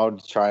game,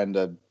 trying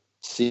to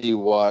see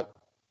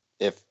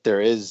if there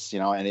is,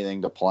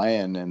 anything to play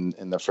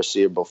in the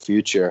foreseeable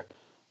future.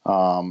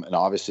 And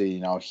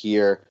obviously,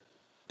 here,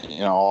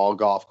 all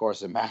golf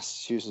courses in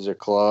Massachusetts are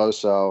closed,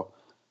 so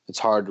it's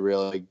hard to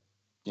really,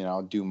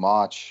 do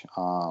much.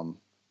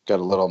 Got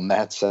a little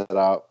net set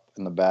up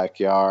in the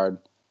backyard,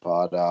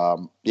 but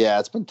yeah,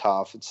 it's been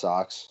tough. It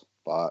sucks,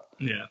 but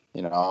yeah,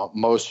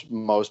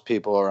 most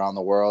people around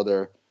the world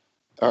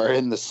are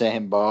in the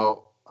same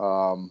boat.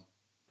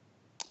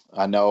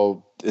 I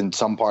know in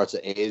some parts of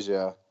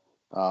Asia,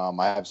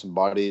 I have some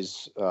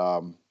buddies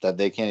that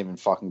they can't even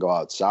fucking go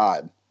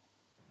outside.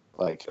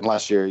 Like,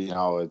 unless you're,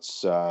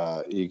 it's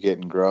you're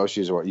getting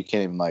groceries, or you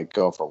can't even like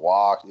go for a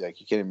walk.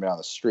 Like, you can't even be on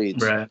the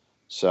streets. Right.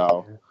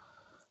 So,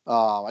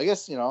 I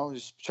guess,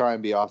 just try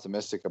and be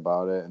optimistic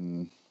about it,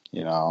 and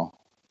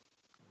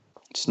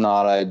it's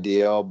not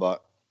ideal,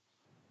 but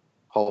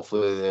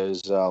hopefully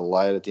there's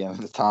light at the end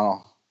of the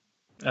tunnel.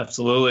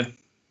 Absolutely.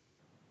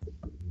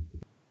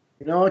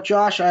 You know what,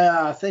 Josh?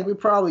 I think we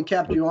probably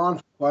kept you on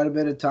for quite a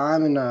bit of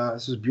time, and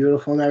this is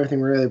beautiful and everything.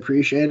 We really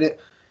appreciate it.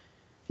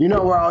 You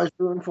know we're always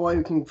rooting for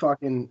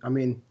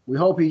you. We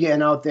hope you're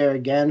getting out there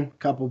again. A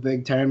couple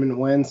big tournament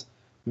wins.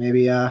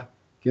 Maybe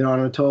get on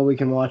a tour we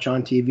can watch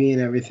on TV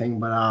and everything.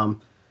 But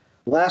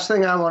last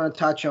thing I want to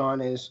touch on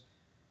is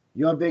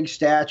your big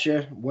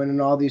stature, winning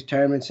all these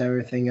tournaments and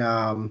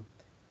everything.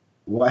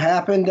 What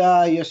happened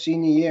your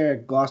senior year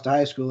at Gloucester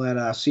High School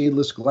at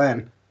Seedless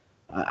Glen?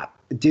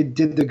 Did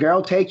the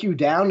girl take you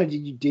down, or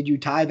did you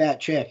tie that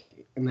chick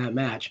in that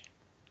match?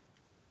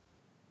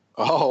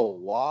 Oh,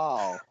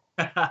 wow.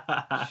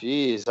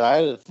 Jeez, I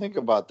had to think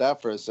about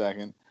that for a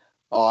second.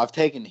 Oh, I've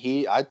taken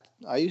heat. I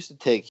used to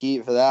take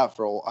heat for that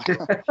for a while.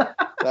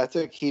 I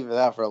took heat for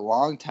that for a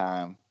long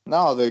time.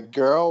 No, the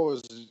girl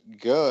was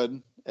good,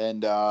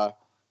 and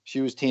she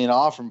was teeing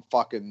off from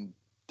fucking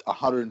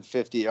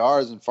 150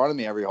 yards in front of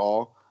me every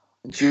hole,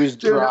 and she was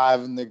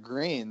driving the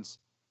greens.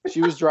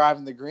 She was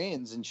driving the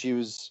greens, and she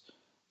was,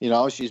 she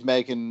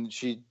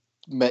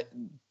met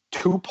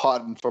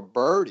 2-putting for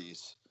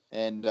birdies,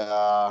 and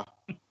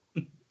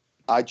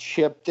I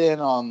chipped in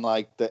on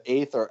like the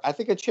 8th, or I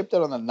think I chipped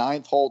in on the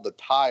 9th hole to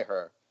tie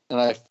her, and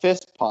I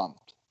fist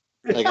pumped.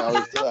 Like I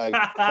was like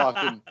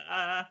fucking,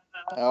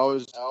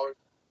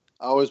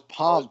 I was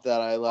pumped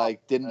that I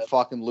like didn't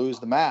fucking lose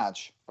the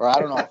match, or I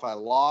don't know if I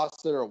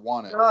lost it or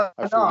won it. I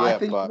forget. I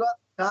think you got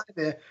the tie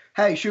there.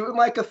 Hey, shooting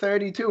like a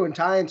 32 and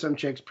tying some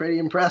chicks, pretty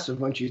impressive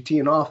once you're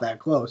teeing off that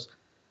close.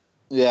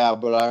 Yeah,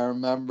 but I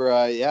remember,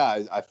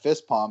 I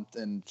fist pumped,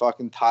 and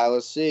fucking Tyler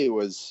C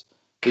was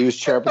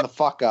chirping the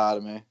fuck out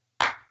of me.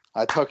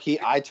 I took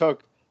heat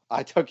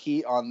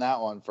on that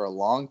one for a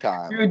long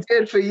time. You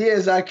did for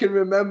years. I can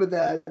remember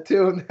that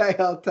too. And hey,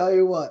 I'll tell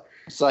you what.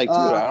 It's like, dude,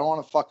 I don't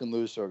want to fucking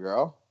lose to a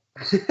girl.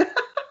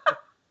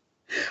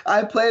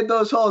 I played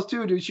those holes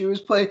too, dude. She was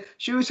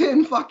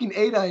hitting fucking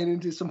 8-iron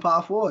into some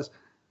par 4s.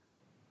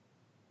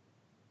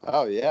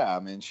 Oh yeah,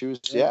 I mean she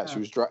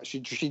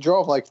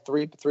drove like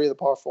three of the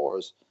par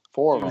 4s.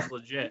 Four of them. She was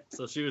legit.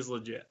 So she was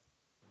legit.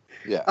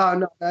 Yeah. Oh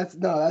no, that's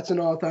an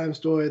all-time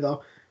story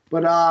though.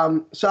 But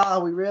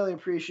Salah, we really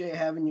appreciate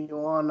having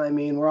you on. I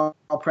mean, we're all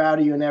proud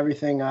of you and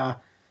everything.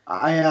 I'm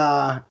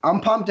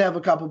pumped to have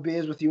a couple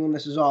beers with you when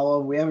this is all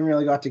over. We haven't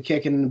really got to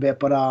kick it in a bit,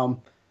 but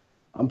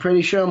I'm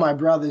pretty sure my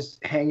brother's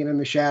hanging in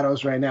the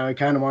shadows right now. He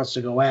kind of wants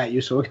to go at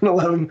you, so we're gonna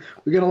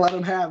let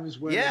him have his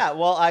word. Yeah,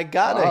 well, I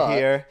gotta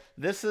hear.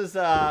 This is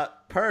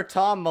per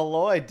Tom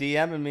Malloy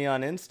DMing me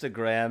on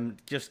Instagram,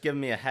 just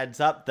giving me a heads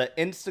up. The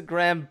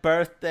Instagram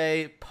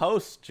birthday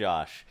post,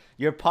 Josh.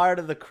 You're part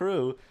of the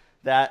crew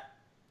that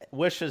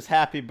wishes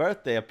happy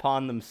birthday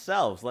upon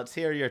themselves. Let's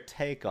hear your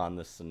take on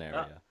this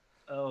scenario.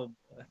 Oh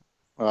boy.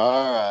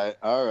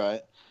 All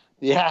right.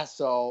 Yeah,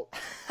 so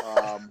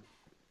I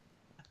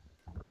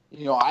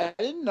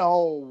didn't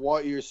know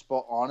what you're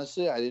supposed.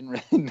 Honestly, I didn't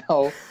really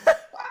know.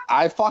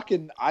 I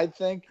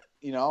think,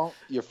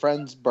 your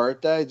friend's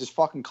birthday, just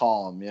fucking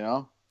call him,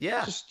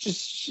 Yeah.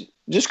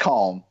 Just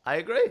call him. I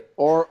agree.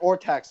 Or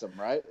text him,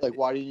 right? Like,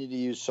 why do you need to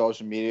use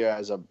social media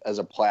as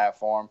a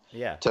platform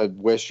to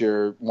wish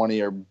one of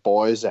your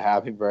boys a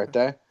happy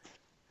birthday?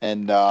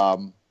 And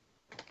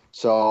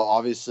so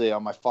obviously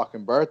on my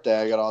fucking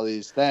birthday, I got all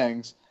these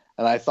things,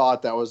 and I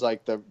thought that was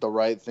like the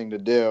right thing to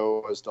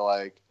do was to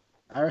like.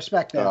 I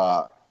respect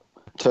that.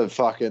 To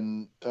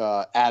fucking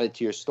add it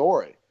to your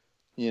story,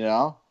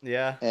 Yeah.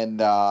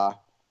 And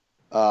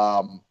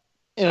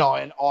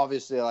and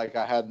obviously, like,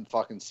 I hadn't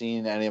fucking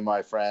seen any of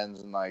my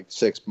friends in like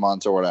 6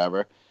 months or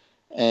whatever,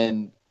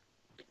 and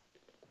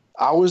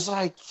I was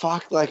like,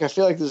 fuck, like, I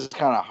feel like this is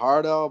kind of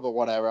hardo, but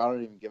whatever. I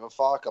don't even give a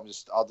fuck.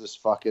 I'll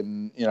just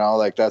fucking,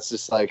 like, that's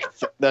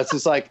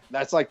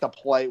like the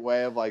polite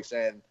way of like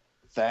saying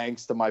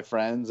thanks to my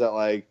friends that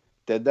like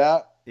did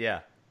that. Yeah.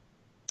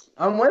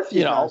 I'm with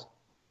you.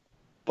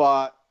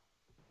 But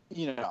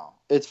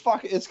it's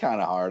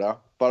kind of hardo.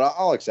 But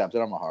I'll accept it.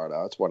 I'm a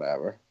hardo. It's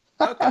whatever.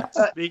 Okay.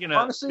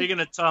 Speaking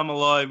of Tom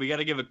Malloy, we got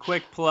to give a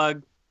quick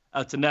plug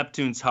out to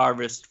Neptune's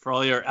Harvest for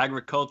all your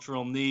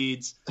agricultural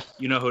needs.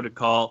 You know who to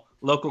call.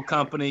 Local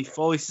company,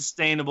 fully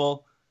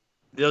sustainable.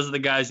 Those are the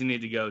guys you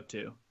need to go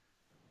to.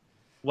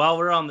 While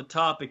we're on the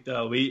topic,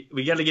 though, we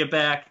got to get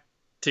back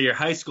to your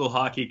high school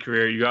hockey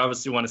career. You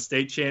obviously won a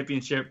state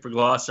championship for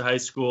Gloucester High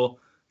School.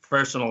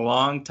 First in a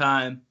long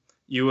time.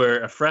 You were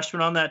a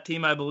freshman on that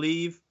team, I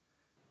believe.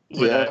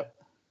 Yeah.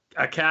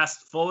 A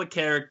cast full of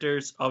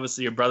characters.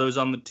 Obviously, your brother was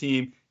on the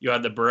team. You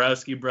had the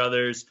Borowski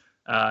brothers.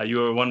 You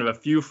were one of a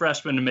few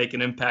freshmen to make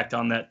an impact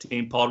on that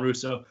team, Paul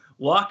Russo.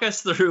 Walk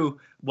us through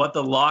what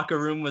the locker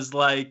room was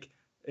like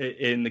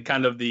in the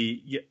kind of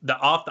the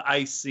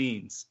off-the-ice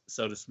scenes,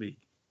 so to speak.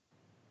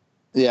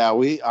 Yeah,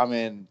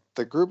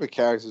 the group of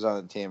characters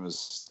on the team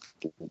is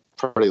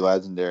pretty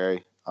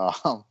legendary.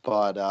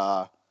 But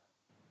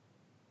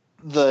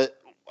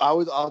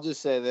I'll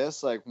just say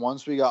this, like,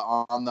 once we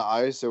got on the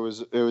ice, it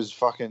was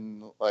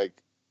fucking like,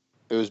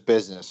 it was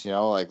business,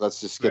 like,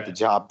 let's just get the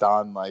job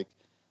done. Like,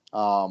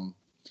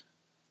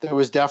 there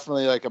was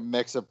definitely like a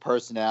mix of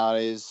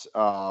personalities.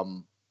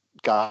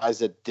 guys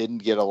that didn't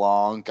get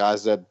along,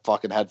 guys that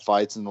fucking had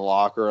fights in the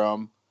locker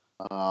room.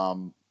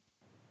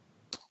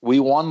 We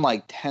won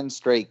like 10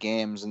 straight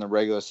games in the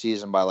regular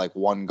season by like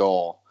 1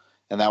 goal.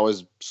 And that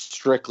was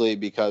strictly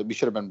because we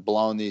should have been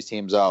blowing these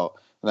teams out.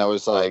 And that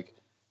was like,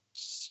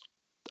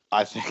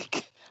 I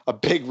think a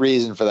big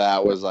reason for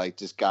that was like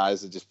just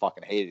guys that just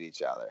fucking hated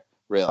each other,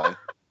 really.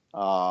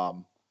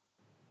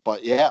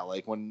 But yeah,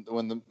 like when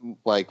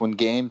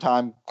game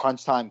time,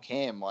 crunch time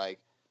came, like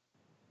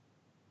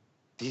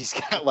these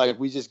guys, like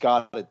we just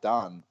got it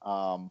done.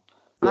 Yeah,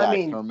 I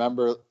can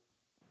remember.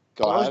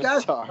 Go ahead.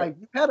 Guys, sorry. like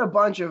you had a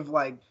bunch of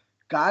like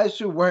guys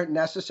who weren't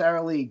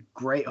necessarily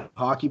great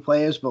hockey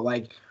players, but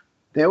like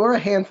there were a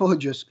handful of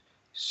just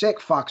sick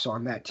fucks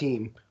on that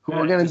team who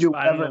were going to do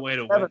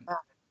whatever.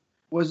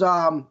 Was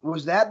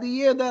that the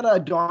year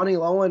that Donnie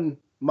Lowe and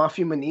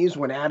Muffy Maniz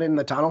went at it in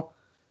the tunnel?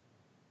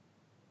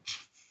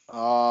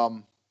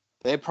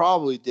 They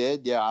probably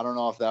did. Yeah, I don't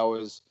know if that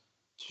was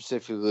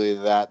specifically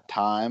that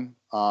time.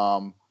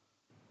 But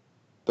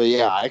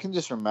yeah, I can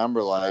just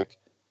remember like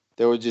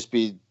there would just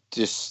be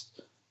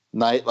just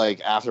night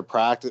like after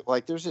practice,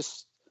 like there's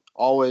just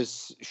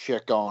always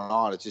shit going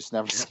on. It just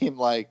never seemed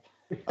like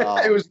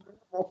it was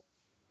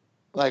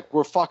like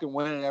we're fucking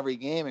winning every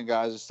game and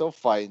guys are still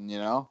fighting, you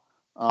know.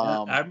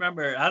 I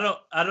remember. I don't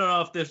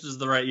know if this was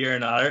the right year or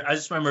not. I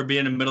just remember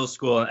being in middle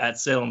school at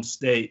Salem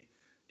State.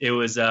 It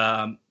was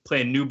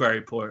playing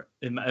Newburyport.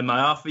 In my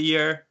off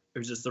year, it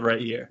was just the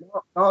right year.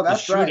 Oh,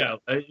 that's the shootout.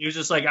 Right. It was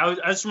just like I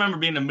just remember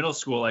being in middle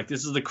school. Like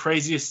this is the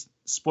craziest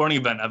sporting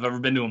event I've ever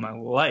been to in my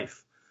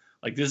life.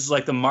 Like this is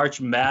like the March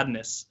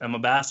Madness. I'm a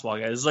basketball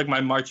guy. This is like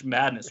my March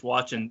Madness.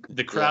 Watching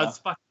the crowds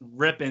fucking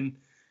ripping.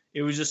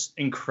 It was just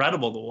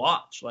incredible to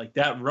watch. Like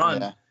that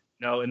run. Yeah.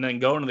 You know, and then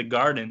going to the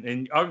Garden,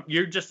 and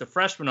you're just a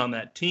freshman on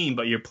that team,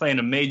 but you're playing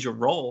a major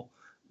role.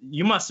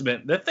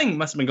 That thing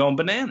must have been going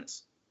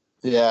bananas.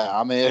 Yeah,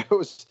 I mean,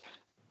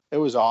 it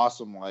was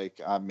awesome. Like,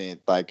 I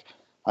mean, like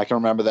I can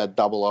remember that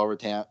double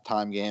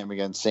overtime game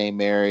against St.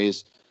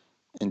 Mary's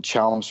in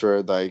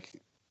Chelmsford. Like,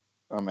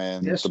 I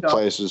mean, the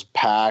place was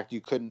packed.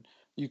 You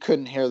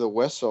couldn't hear the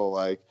whistle.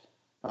 Like,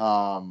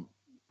 and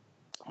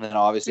then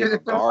obviously the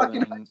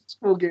Garden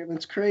school game.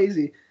 It's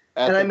crazy.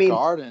 At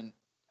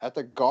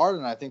the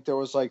Garden, I think there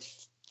was like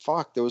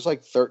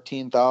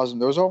 13,000.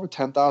 There was over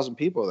 10,000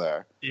 people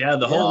there. Yeah,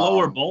 the whole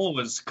lower bowl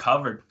was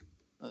covered.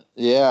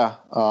 Yeah,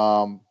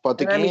 but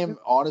the game,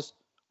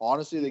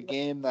 honestly, the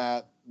game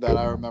that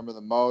I remember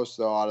the most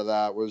though out of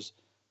that was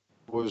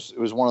it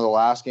was one of the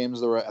last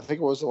games I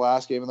think it was the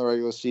last game of the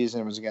regular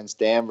season. It was against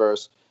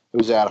Danvers. It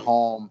was at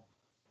home.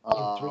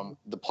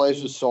 The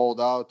place was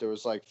sold out. There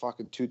was like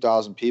fucking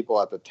 2,000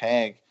 people at the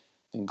Tank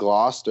in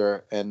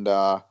Gloucester, and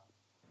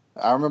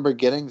I remember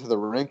getting to the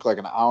rink like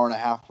an hour and a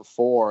half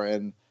before,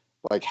 and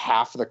like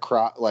half of the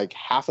crowd, like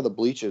half of the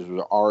bleachers was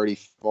already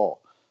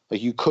full.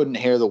 Like you couldn't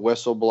hear the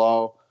whistle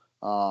blow.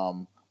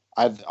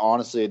 I've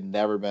honestly had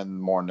never been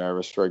more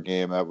nervous for a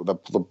game.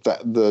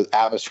 The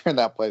atmosphere in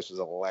that place was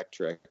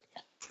electric.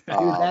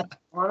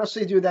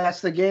 Dude,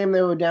 that's the game.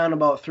 They were down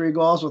about 3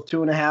 goals with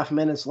 2.5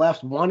 minutes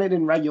left. Won it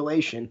in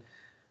regulation,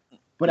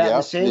 but at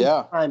the same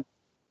time,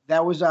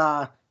 that was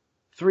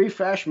 3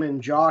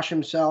 freshmen, Josh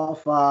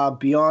himself,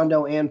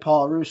 Biondo, and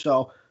Paul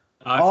Russo.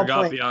 I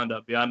forgot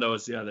Biondo. Biondo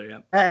was the other,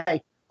 yeah.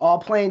 Hey, all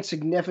playing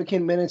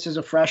significant minutes as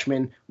a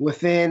freshman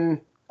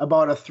within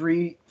about a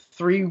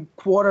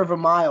three-quarter of a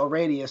mile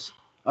radius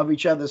of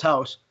each other's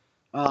house.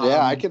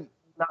 I can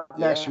not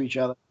next to each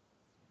other.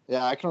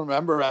 Yeah, I can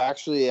remember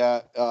actually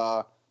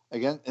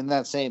again in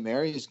that St.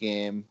 Mary's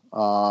game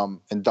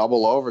in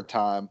double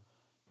overtime,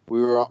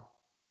 we were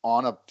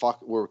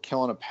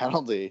killing a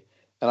penalty.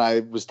 And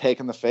I was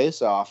taking the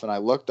face off, and I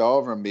looked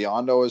over, and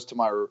Biondo was to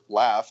my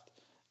left,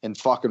 and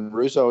fucking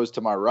Russo was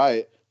to my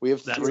right. We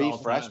have 3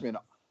 freshmen.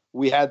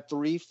 We had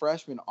 3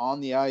 freshmen on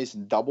the ice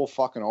in double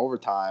fucking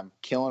overtime,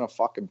 killing a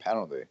fucking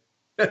penalty.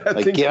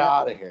 Like, get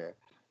out of here.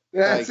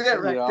 That's it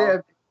right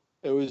there.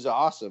 It was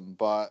awesome,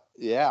 but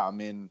yeah, I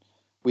mean,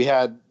 we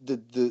had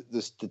the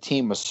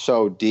team was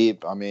so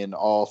deep. I mean,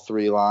 all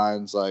 3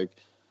 lines, like,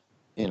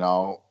 you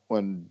know,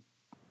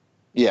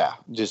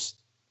 just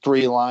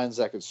 3 lines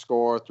that could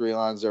score, 3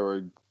 lines that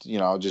were, you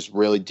know, just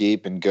really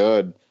deep and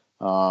good.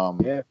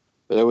 But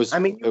it was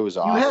awesome.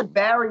 You had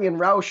Barry and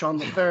Roush on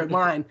the 3rd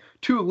line,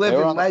 2 living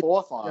legends. They were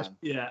on the 4th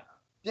line.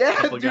 Yeah,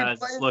 couple guys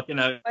looking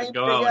to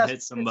go out and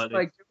hit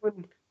somebody.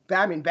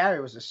 Barry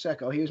was a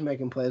sicko. He was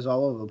making plays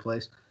all over the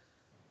place.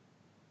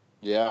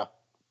 Yeah,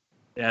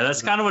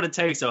 that's kind of what it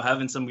takes, though.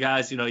 Having some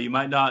guys, you know, you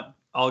might not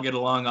all get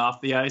along off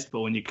the ice,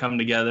 but when you come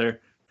together,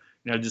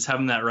 you know, just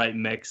having that right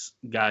mix,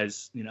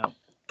 guys, you know.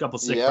 Couple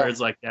sick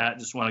birds like that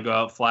just want to go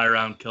out, fly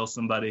around, kill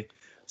somebody.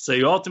 So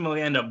you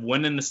ultimately end up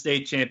winning the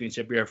state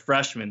championship. You're a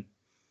freshman,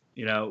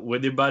 you know,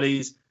 with your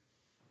buddies.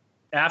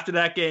 After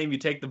that game, you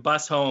take the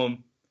bus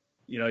home.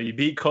 You know, you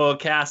beat Cole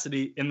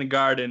Cassidy in the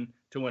Garden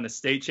to win a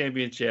state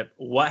championship.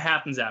 What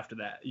happens after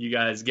that? You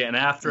guys getting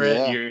after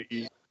it?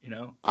 You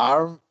know.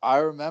 I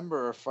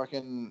remember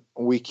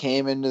we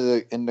came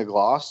into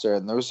Gloucester,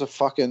 and there was a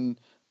fucking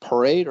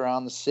parade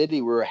around the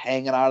city. We were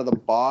hanging out of the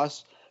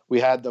bus.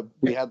 We had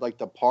like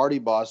the party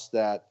bus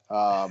that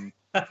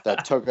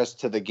that took us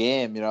to the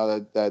game, you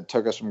know, that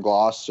took us from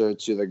Gloucester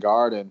to the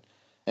Garden.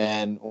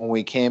 And when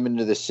we came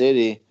into the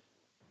city,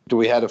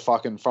 we had to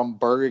fucking from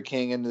Burger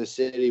King into the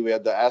city, we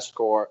had the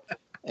escort.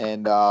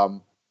 And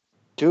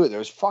dude, there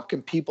was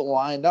fucking people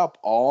lined up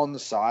all on the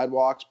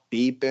sidewalks,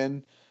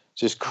 beeping,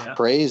 just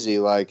crazy.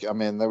 Like, I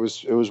mean, it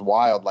was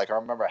wild. Like, I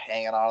remember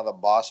hanging out of the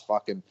bus,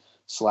 fucking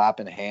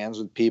slapping hands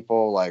with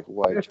people. Like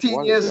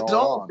 15 years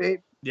old,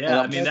 babe.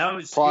 Yeah, I mean, that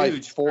was probably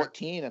huge.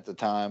 14 at the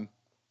time.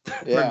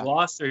 For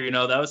Gloucester, you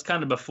know, that was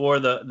kind of before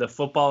the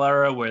football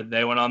era where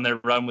they went on their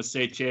run with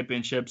state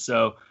championships.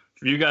 So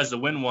for you guys to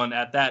win one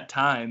at that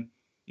time,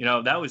 you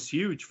know, that was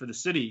huge for the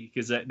city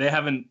because they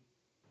haven't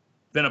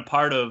been a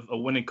part of a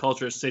winning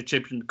culture, state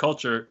champion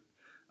culture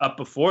up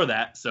before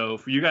that. So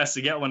for you guys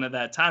to get one at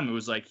that time, it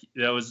was like,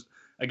 that was,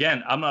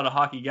 again, I'm not a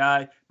hockey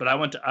guy, but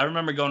I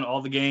remember going to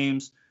all the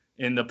games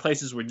and the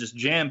places were just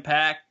jam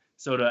packed.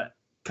 So to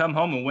come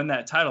home and win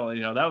that title,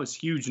 you know, that was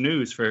huge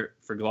news for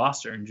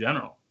Gloucester in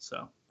general.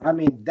 So, I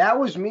mean, that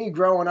was me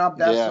growing up.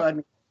 That's I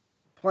mean,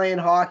 playing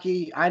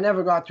hockey. I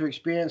never got to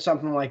experience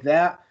something like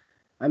that.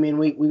 I mean,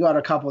 we got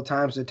a couple of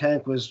times the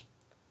tank was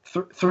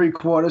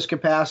 3/4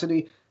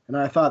 capacity, and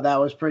I thought that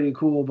was pretty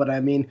cool. But,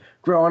 I mean,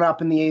 growing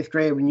up in the 8th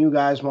grade when you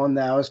guys won,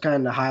 that was kind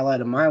of the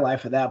highlight of my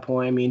life at that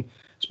point. I mean,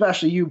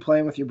 especially you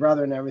playing with your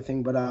brother and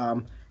everything. But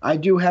I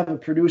do have a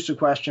producer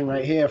question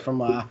right here from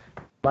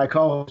my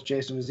co-host,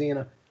 Jason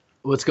Vizina.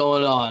 What's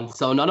going on?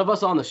 So none of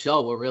us on the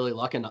show were really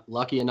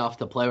lucky enough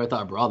to play with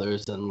our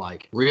brothers in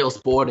like real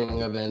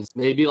sporting events,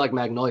 maybe like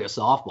Magnolia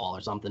softball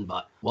or something.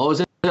 But what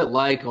was it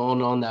like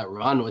going on that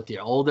run with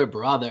your older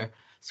brother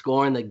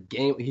scoring the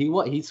game?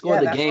 He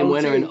scored the game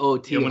winner in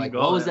OT. Like,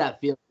 what was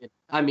that feeling?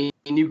 I mean,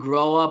 you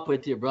grow up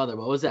with your brother.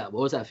 What was that?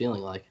 What was that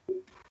feeling like?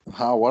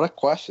 Oh, what a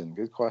question!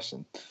 Good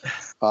question.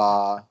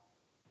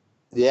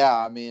 Yeah,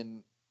 I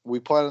mean, we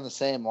played on the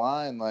same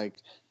line. Like,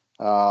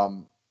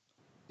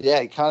 yeah,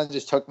 he kind of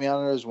just took me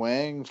under his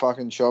wing,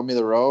 fucking showed me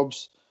the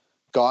ropes,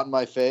 got in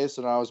my face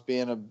when I was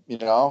being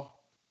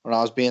when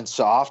I was being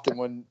soft and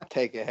wouldn't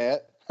take a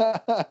hit.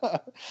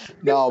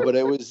 No, but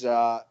it was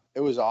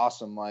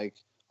awesome. Like,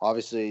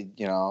 obviously,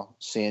 you know,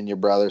 seeing your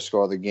brother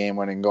score the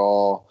game-winning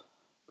goal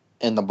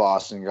in the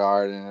Boston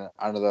Garden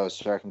under those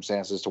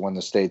circumstances to win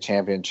the state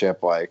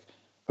championship, like,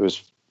 it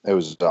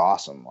was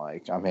awesome.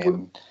 Like, I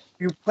mean,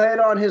 you played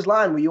on his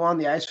line. Were you on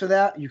the ice for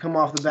that? You come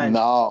off the bench?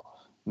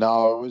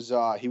 No, it was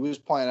he was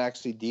playing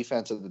actually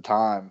defense at the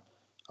time.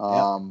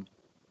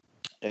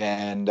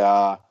 And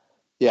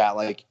yeah,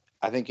 like,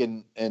 I think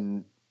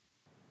in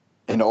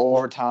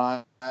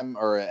overtime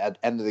or at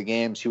the end of the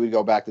games, he would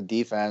go back to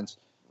defense,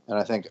 and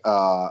I think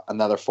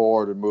another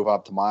forward would move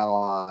up to my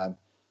line.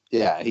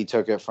 Yeah, he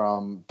took it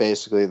from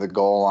basically the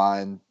goal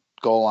line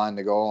to goal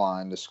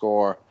line to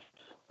score.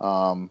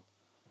 But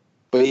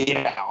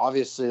yeah,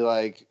 obviously,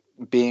 like,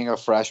 being a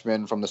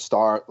freshman from the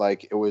start,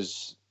 like, it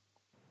was,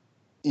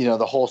 you know,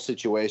 the whole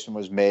situation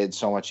was made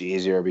so much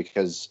easier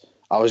because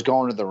I was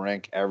going to the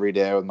rink every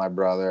day with my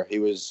brother. He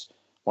was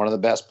one of the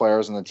best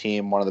players on the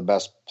team, one of the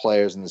best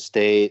players in the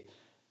state.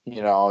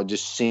 You know,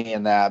 just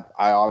seeing that,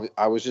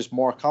 I was just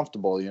more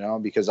comfortable, you know,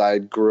 because I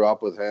grew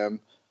up with him.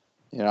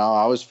 You know,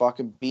 I was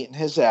fucking beating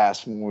his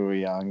ass when we were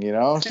young, you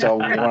know. So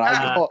when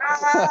I go,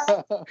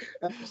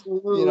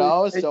 you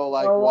know, so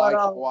like,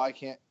 why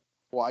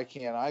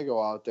can't I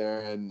go out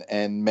there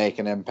and make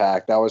an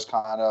impact? That was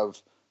kind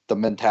of the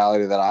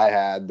mentality that I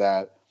had,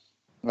 that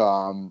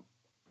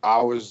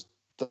I was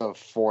the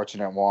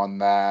fortunate one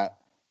that,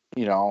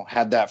 you know,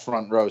 had that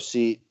front row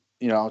seat,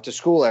 you know, to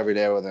school every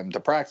day with him, to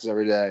practice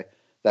every day,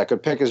 that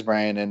could pick his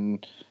brain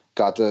and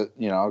got to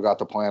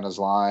play on his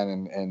line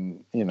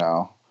and you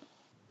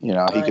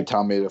know, he could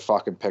tell me to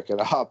fucking pick it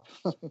up.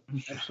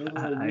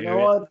 Absolutely. You know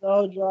what,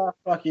 though, Josh?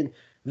 Fucking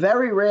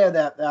very rare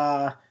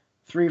that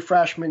 3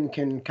 freshmen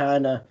can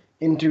kind of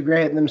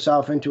integrate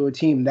themselves into a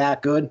team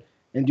that good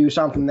and do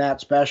something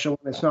that special.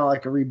 It's not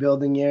like a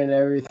rebuilding year and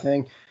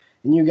everything.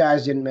 And you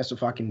guys didn't miss a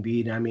fucking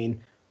beat. I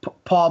mean,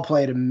 Paul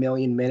played 1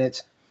 million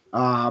minutes.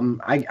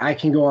 I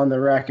can go on the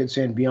record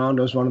saying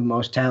Biondo's one of the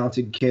most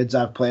talented kids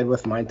I've played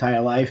with my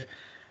entire life,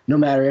 no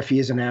matter if he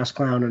is an ass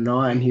clown or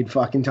not, and he'd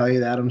fucking tell you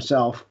that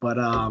himself. But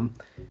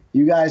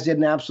you guys did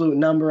an absolute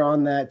number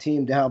on that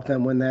team to help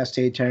them win that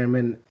state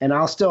tournament. And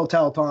I'll still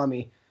tell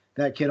Tommy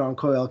that kid on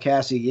Coyle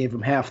Cassie gave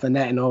him half the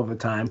net in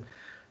overtime.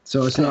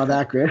 So it's not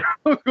that great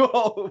of a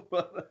goal.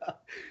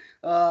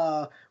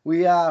 But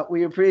we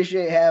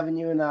appreciate having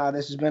you, and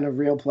this has been a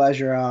real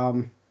pleasure.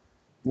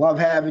 Love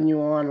having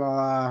you on.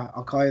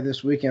 I'll call you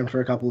this weekend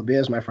for a couple of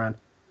beers, my friend.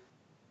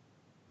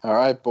 All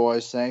right,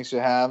 boys. Thanks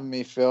for having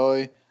me,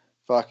 Philly.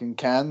 Fucking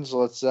Kens.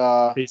 Let's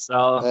peace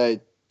out.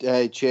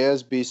 Hey,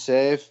 cheers. Be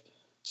safe.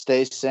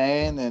 Stay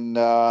sane, and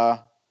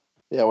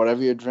yeah,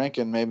 whatever you're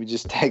drinking, maybe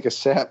just take a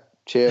sip.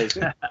 Cheers.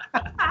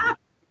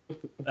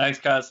 Thanks,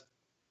 guys.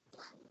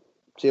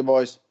 See you,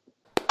 boys.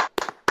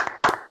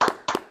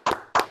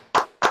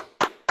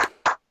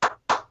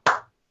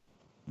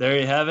 There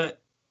you have it.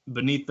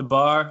 Beneath the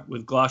Bar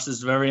with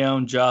Gloucester's very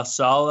own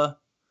Salah,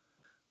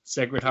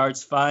 Sacred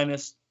Heart's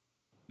finest.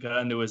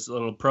 Got into his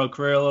little pro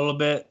career a little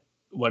bit,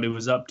 what he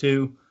was up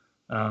to.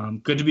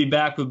 Good to be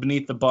back with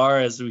Beneath the Bar.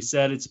 As we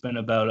said, it's been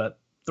about a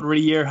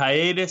 3-year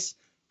hiatus.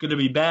 Good to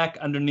be back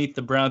underneath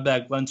the Brown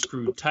Bag Lunch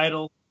Crew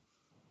title.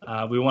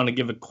 We want to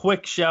give a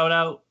quick shout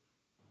out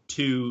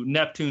to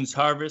Neptune's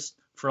Harvest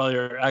for all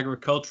your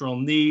agricultural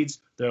needs.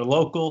 They're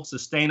local,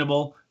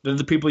 sustainable. They're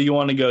the people you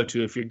want to go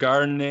to. If you're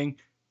gardening,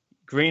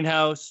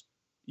 greenhouse,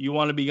 you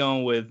want to be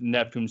going with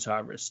Neptune's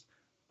Harvest.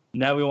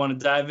 Now we want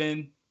to dive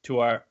in to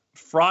our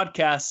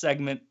fraudcast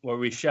segment where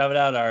we shout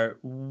out our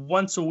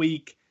once a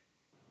week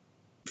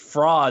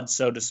fraud,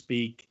 so to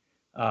speak.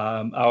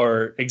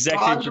 Our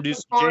executive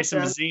producer,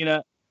 Jason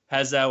Mazzina,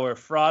 has our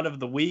fraud of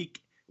the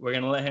week. We're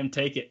going to let him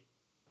take it.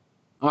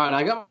 All right,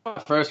 I got my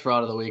first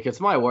fraud of the week. It's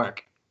my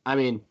work. I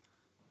mean,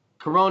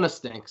 Corona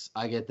stinks.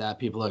 I get that.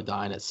 People are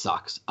dying. It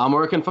sucks. I'm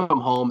working from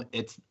home.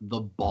 It's the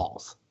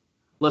balls.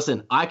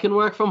 Listen, I can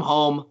work from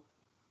home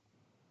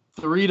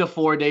 3 to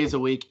 4 days a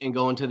week and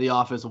go into the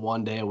office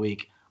 1 day a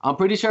week. I'm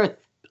pretty sure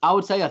I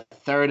would say a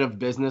third of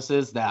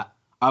businesses that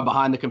are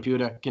behind the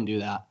computer can do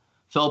that.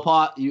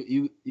 Philpott,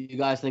 you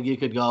guys think you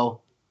could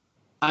go?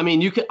 I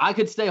mean, I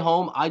could stay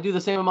home. I do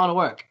the same amount of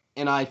work,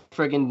 and I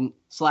friggin'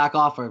 slack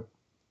off for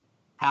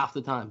half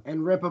the time.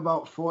 And rip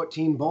about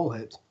 14 bowl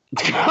hits.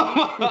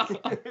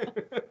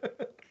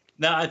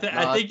 No, I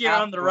think you're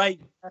on the right.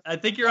 I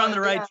think you're on the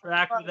right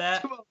track with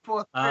that.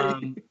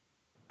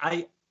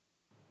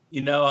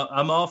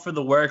 I'm all for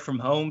the work from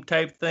home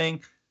type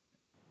thing.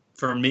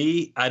 For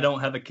me, I don't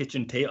have a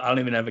kitchen table. I don't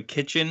even have a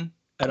kitchen.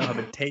 I don't have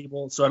a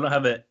table, so I don't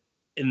have an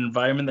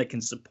environment that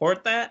can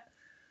support that.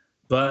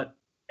 But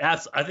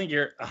I think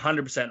you're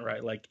 100%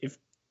 right. Like, if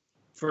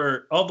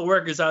for all the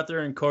workers out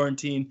there in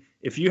quarantine,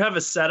 if you have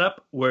a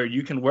setup where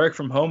you can work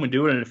from home and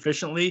do it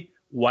efficiently,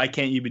 why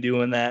can't you be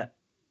doing that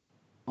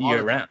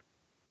year round?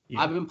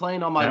 Yeah. I've been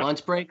playing on my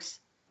lunch breaks.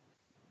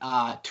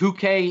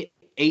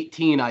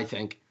 2K18, I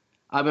think.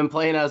 I've been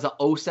playing as a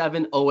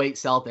 07-08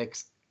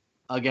 Celtics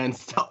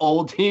against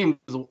old teams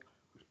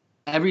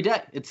every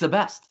day. It's the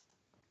best.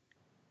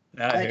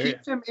 That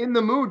keeps him in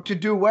the mood to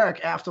do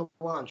work after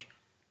lunch.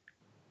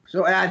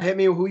 So, Ad, hit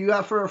me. Who you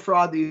got for a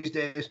fraud these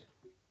days?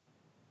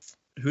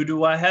 Who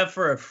do I have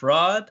for a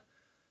fraud?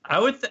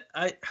 I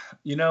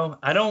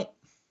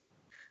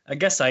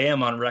guess I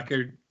am on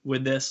record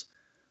with this,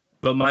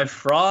 but my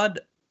fraud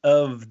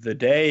of the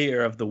day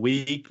or of the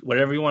week,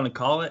 whatever you want to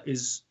call it,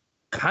 is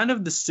kind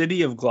of the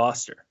city of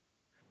Gloucester.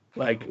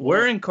 Like,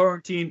 we're in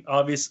quarantine,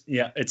 obviously.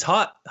 Yeah, it's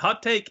hot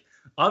take.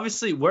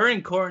 Obviously, we're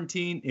in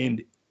quarantine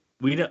and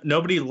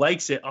nobody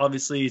likes it.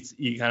 Obviously,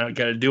 you kind of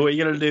got to do what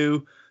you got to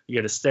do. You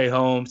got to stay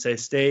home, stay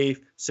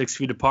safe, 6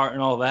 feet apart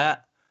and all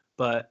that.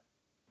 But,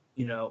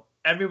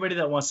 everybody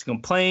that wants to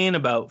complain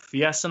about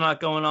Fiesta not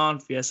going on,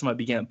 Fiesta might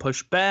be getting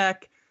pushed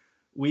back.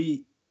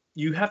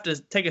 You have to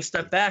take a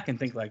step back and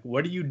think, like,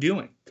 what are you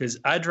doing? Because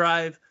I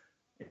drive,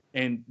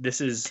 and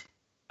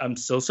I'm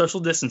still social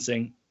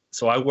distancing,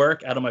 so I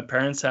work out of my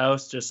parents'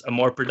 house. Just I'm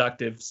more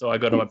productive, so I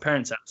go to my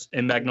parents' house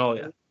in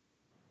Magnolia.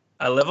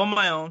 I live on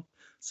my own,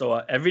 so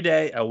every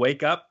day I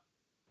wake up,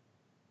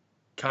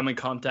 come in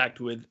contact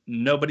with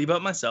nobody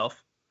but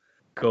myself,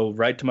 go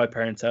right to my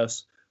parents'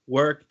 house,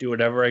 work, do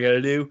whatever I got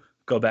to do,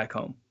 go back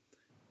home.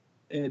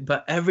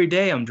 But every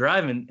day I'm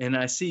driving and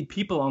I see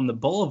people on the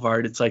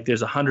boulevard. It's like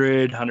there's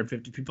 100,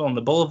 150 people on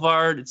the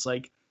boulevard. It's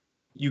like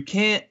you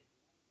can't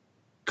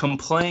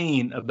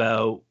complain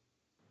about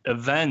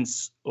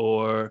events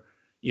or,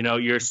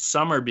 your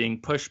summer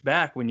being pushed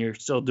back when you're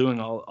still doing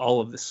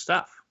all of this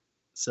stuff.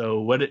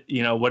 So what are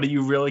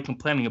you really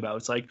complaining about?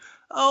 It's like,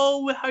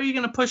 oh, how are you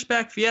going to push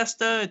back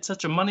Fiesta? It's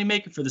such a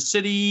moneymaker for the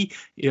city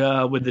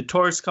with the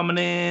tourists coming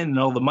in and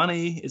all the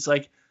money. It's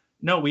like,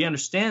 no, we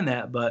understand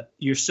that, but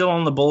you're still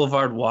on the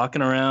boulevard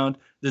walking around.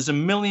 There's a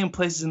million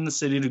places in the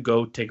city to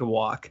go take a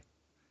walk.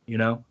 You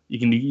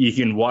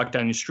can walk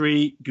down your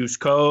street, Goose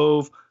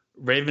Cove.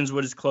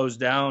 Ravenswood is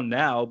closed down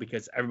now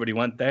because everybody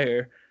went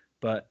there,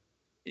 but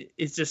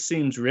it just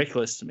seems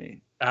ridiculous to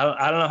me.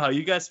 I don't know how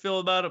you guys feel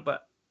about it,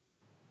 but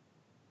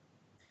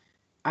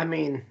I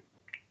mean,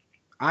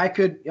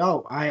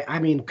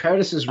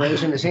 Curtis is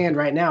raising his hand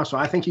right now, so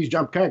I think he's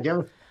jumped. Kurt,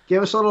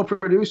 give us a little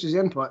producer's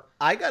input.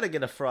 I got to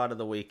get a fraud of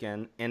the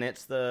weekend, and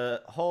it's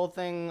the whole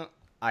thing.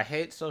 I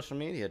hate social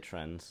media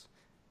trends,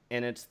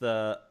 and it's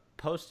the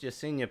post your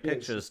senior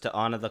pictures to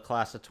honor the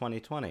class of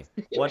 2020.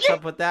 What's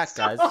up with that,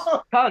 guys?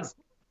 Cuz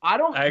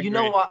you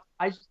know what?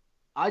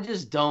 I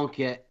just don't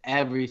get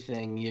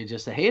everything you're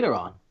just a hater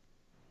on.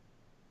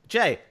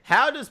 Jay,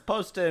 how does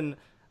posting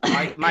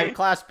my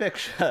class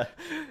picture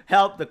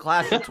help the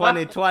class of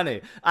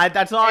 2020?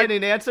 That's all I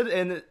need answered,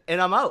 and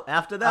I'm out.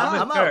 After that,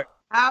 I'm out.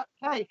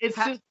 It's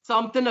just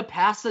something to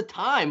pass the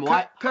time.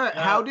 Why, Kurt,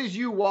 how does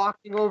you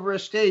walking over a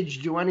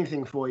stage do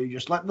anything for you?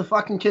 Just let the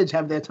fucking kids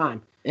have their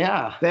time.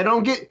 Yeah. They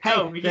don't get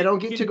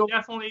to go.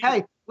 Definitely...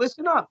 Hey,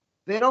 listen up.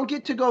 They don't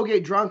get to go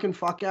get drunk and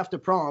fuck after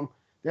prom.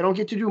 They don't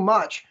get to do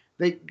much.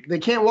 They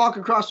can't walk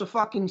across a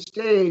fucking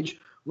stage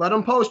Let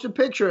him post a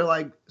picture,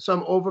 like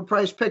some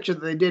overpriced picture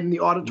that they did in the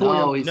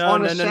auditorium. No,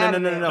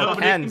 but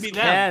Ken's.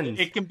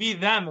 It can be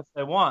them if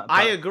they want.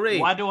 I agree.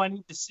 Why do I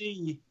need to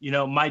see,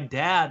 my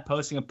dad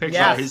posting a picture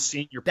Yes, of his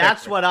senior picture?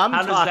 that's what I'm How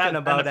does talking that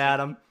about, benefit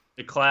Adam.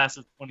 the class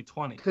of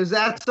 2020? Because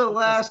that's the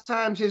last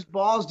time his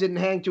balls didn't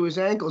hang to his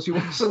ankles. He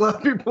wants to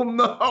let people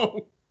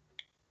know.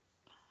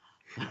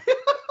 All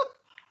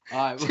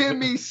right.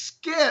 Timmy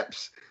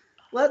skips.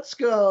 Let's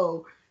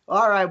go.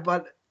 All right,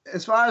 but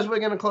as far as we're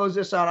going to close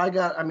this out,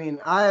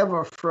 I have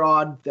a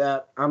fraud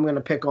that I'm going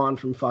to pick on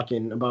from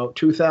fucking about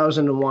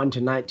 2001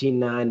 to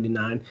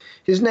 1999.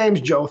 His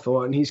name's Joe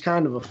Thornton. He's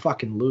kind of a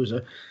fucking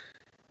loser.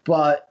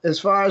 But as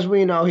far as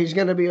we know, he's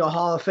going to be a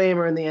Hall of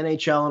Famer in the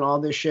NHL and all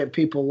this shit.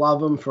 People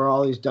love him for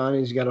all he's done.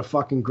 He's got a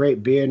fucking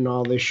great beard and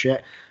all this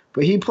shit.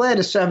 But he played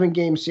a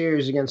 7-game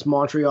series against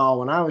Montreal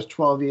when I was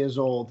 12 years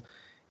old.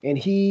 And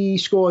he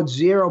scored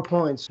 0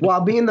 points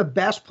while being the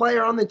best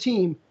player on the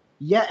team,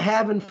 yet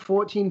having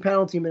 14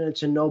 penalty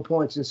minutes and no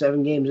points in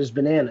 7 games is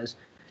bananas.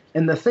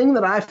 And the thing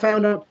that I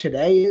found out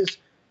today is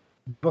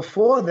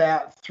before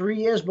that, 3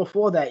 years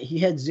before that, he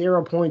had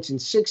 0 points in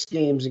 6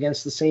 games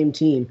against the same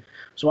team.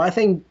 So I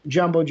think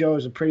Jumbo Joe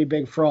is a pretty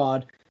big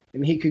fraud,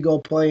 and he could go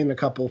play in a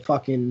couple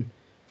fucking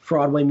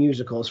Broadway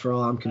musicals for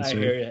all I'm concerned.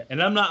 I hear you.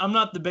 And I'm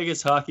not the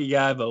biggest hockey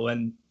guy, but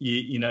when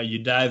you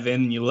dive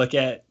in and you look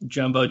at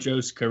Jumbo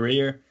Joe's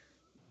career,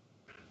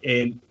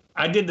 and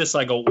I did this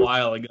like a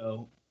while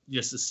ago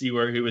just to see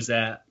where he was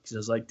at, because I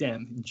was like,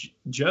 damn,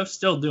 Joe's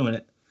still doing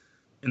it.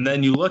 And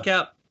then you look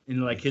up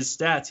in like his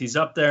stats, he's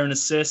up there in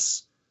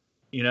assists,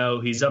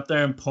 he's up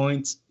there in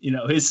points.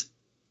 His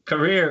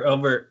career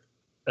over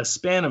a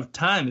span of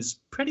time is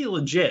pretty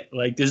legit.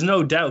 Like, there's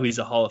no doubt he's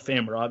a Hall of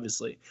Famer,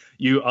 obviously.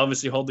 You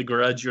obviously hold the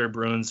grudge. You're a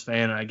Bruins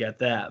fan, I get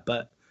that.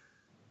 But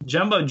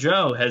Jumbo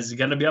Joe has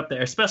got to be up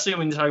there, especially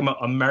when you're talking about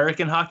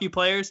American hockey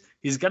players.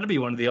 He's got to be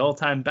one of the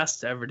all-time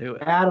best to ever do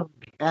it.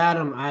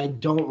 Adam, I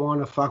don't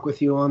want to fuck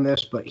with you on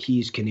this, but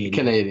he's Canadian.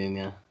 Canadian,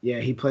 yeah.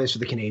 Yeah, he plays for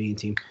the Canadian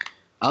team.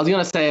 I was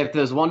going to say, if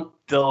there's one...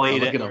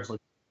 Delete it.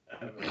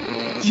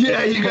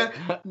 Yeah, you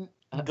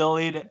got...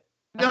 Delete it.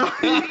 No,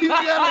 you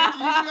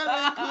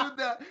gotta include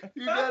that.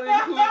 You gotta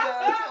include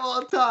that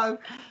all the time.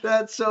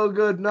 That's so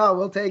good. No,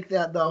 we'll take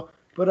that though.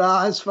 But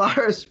as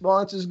far as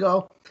sponsors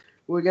go,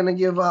 we're gonna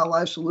give our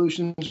Life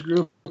Solutions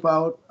group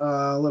out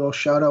a little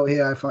shout out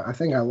here. I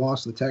think I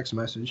lost the text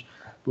message,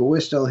 but we're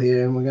still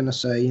here, and we're gonna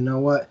say, you know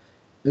what?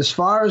 As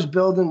far as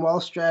building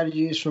wealth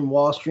strategies from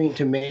Wall Street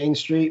to Main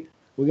Street,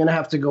 we're gonna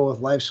have to go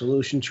with Life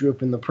Solutions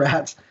Group and the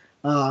Pratts.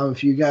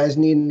 If you guys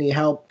need any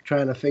help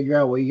trying to figure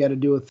out what you got to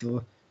do with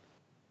the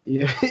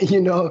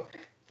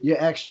your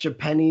extra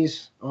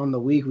pennies on the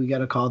week, we got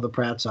to call the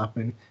Pratts up,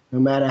 and no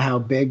matter how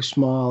big,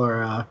 small,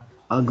 or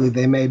ugly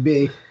they may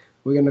be,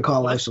 we're going to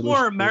call Life Solutions.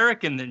 More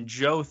American than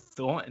Joe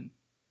Thornton.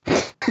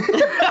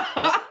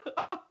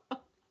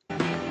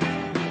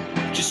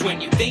 Just when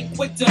you think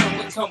we're done,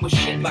 we come with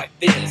shit like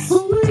this.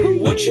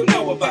 What you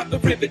know about the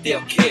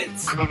Riverdale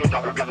kids?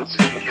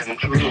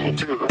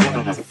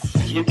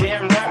 You're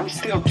damn right, we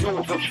still do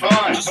it for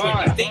fun. Just when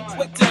you think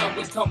we're done,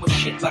 we come with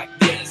shit like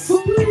this.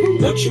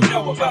 What you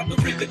know about the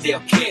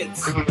Riverdale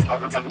kids?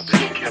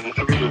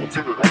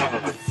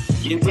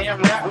 You're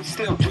damn right, we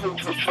still do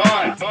it for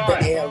fun. The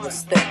air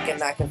is thick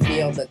and I can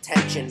feel the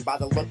tension. By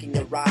the look in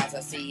your eyes, I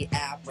see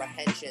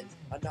apprehension.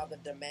 Another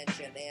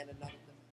dimension and another...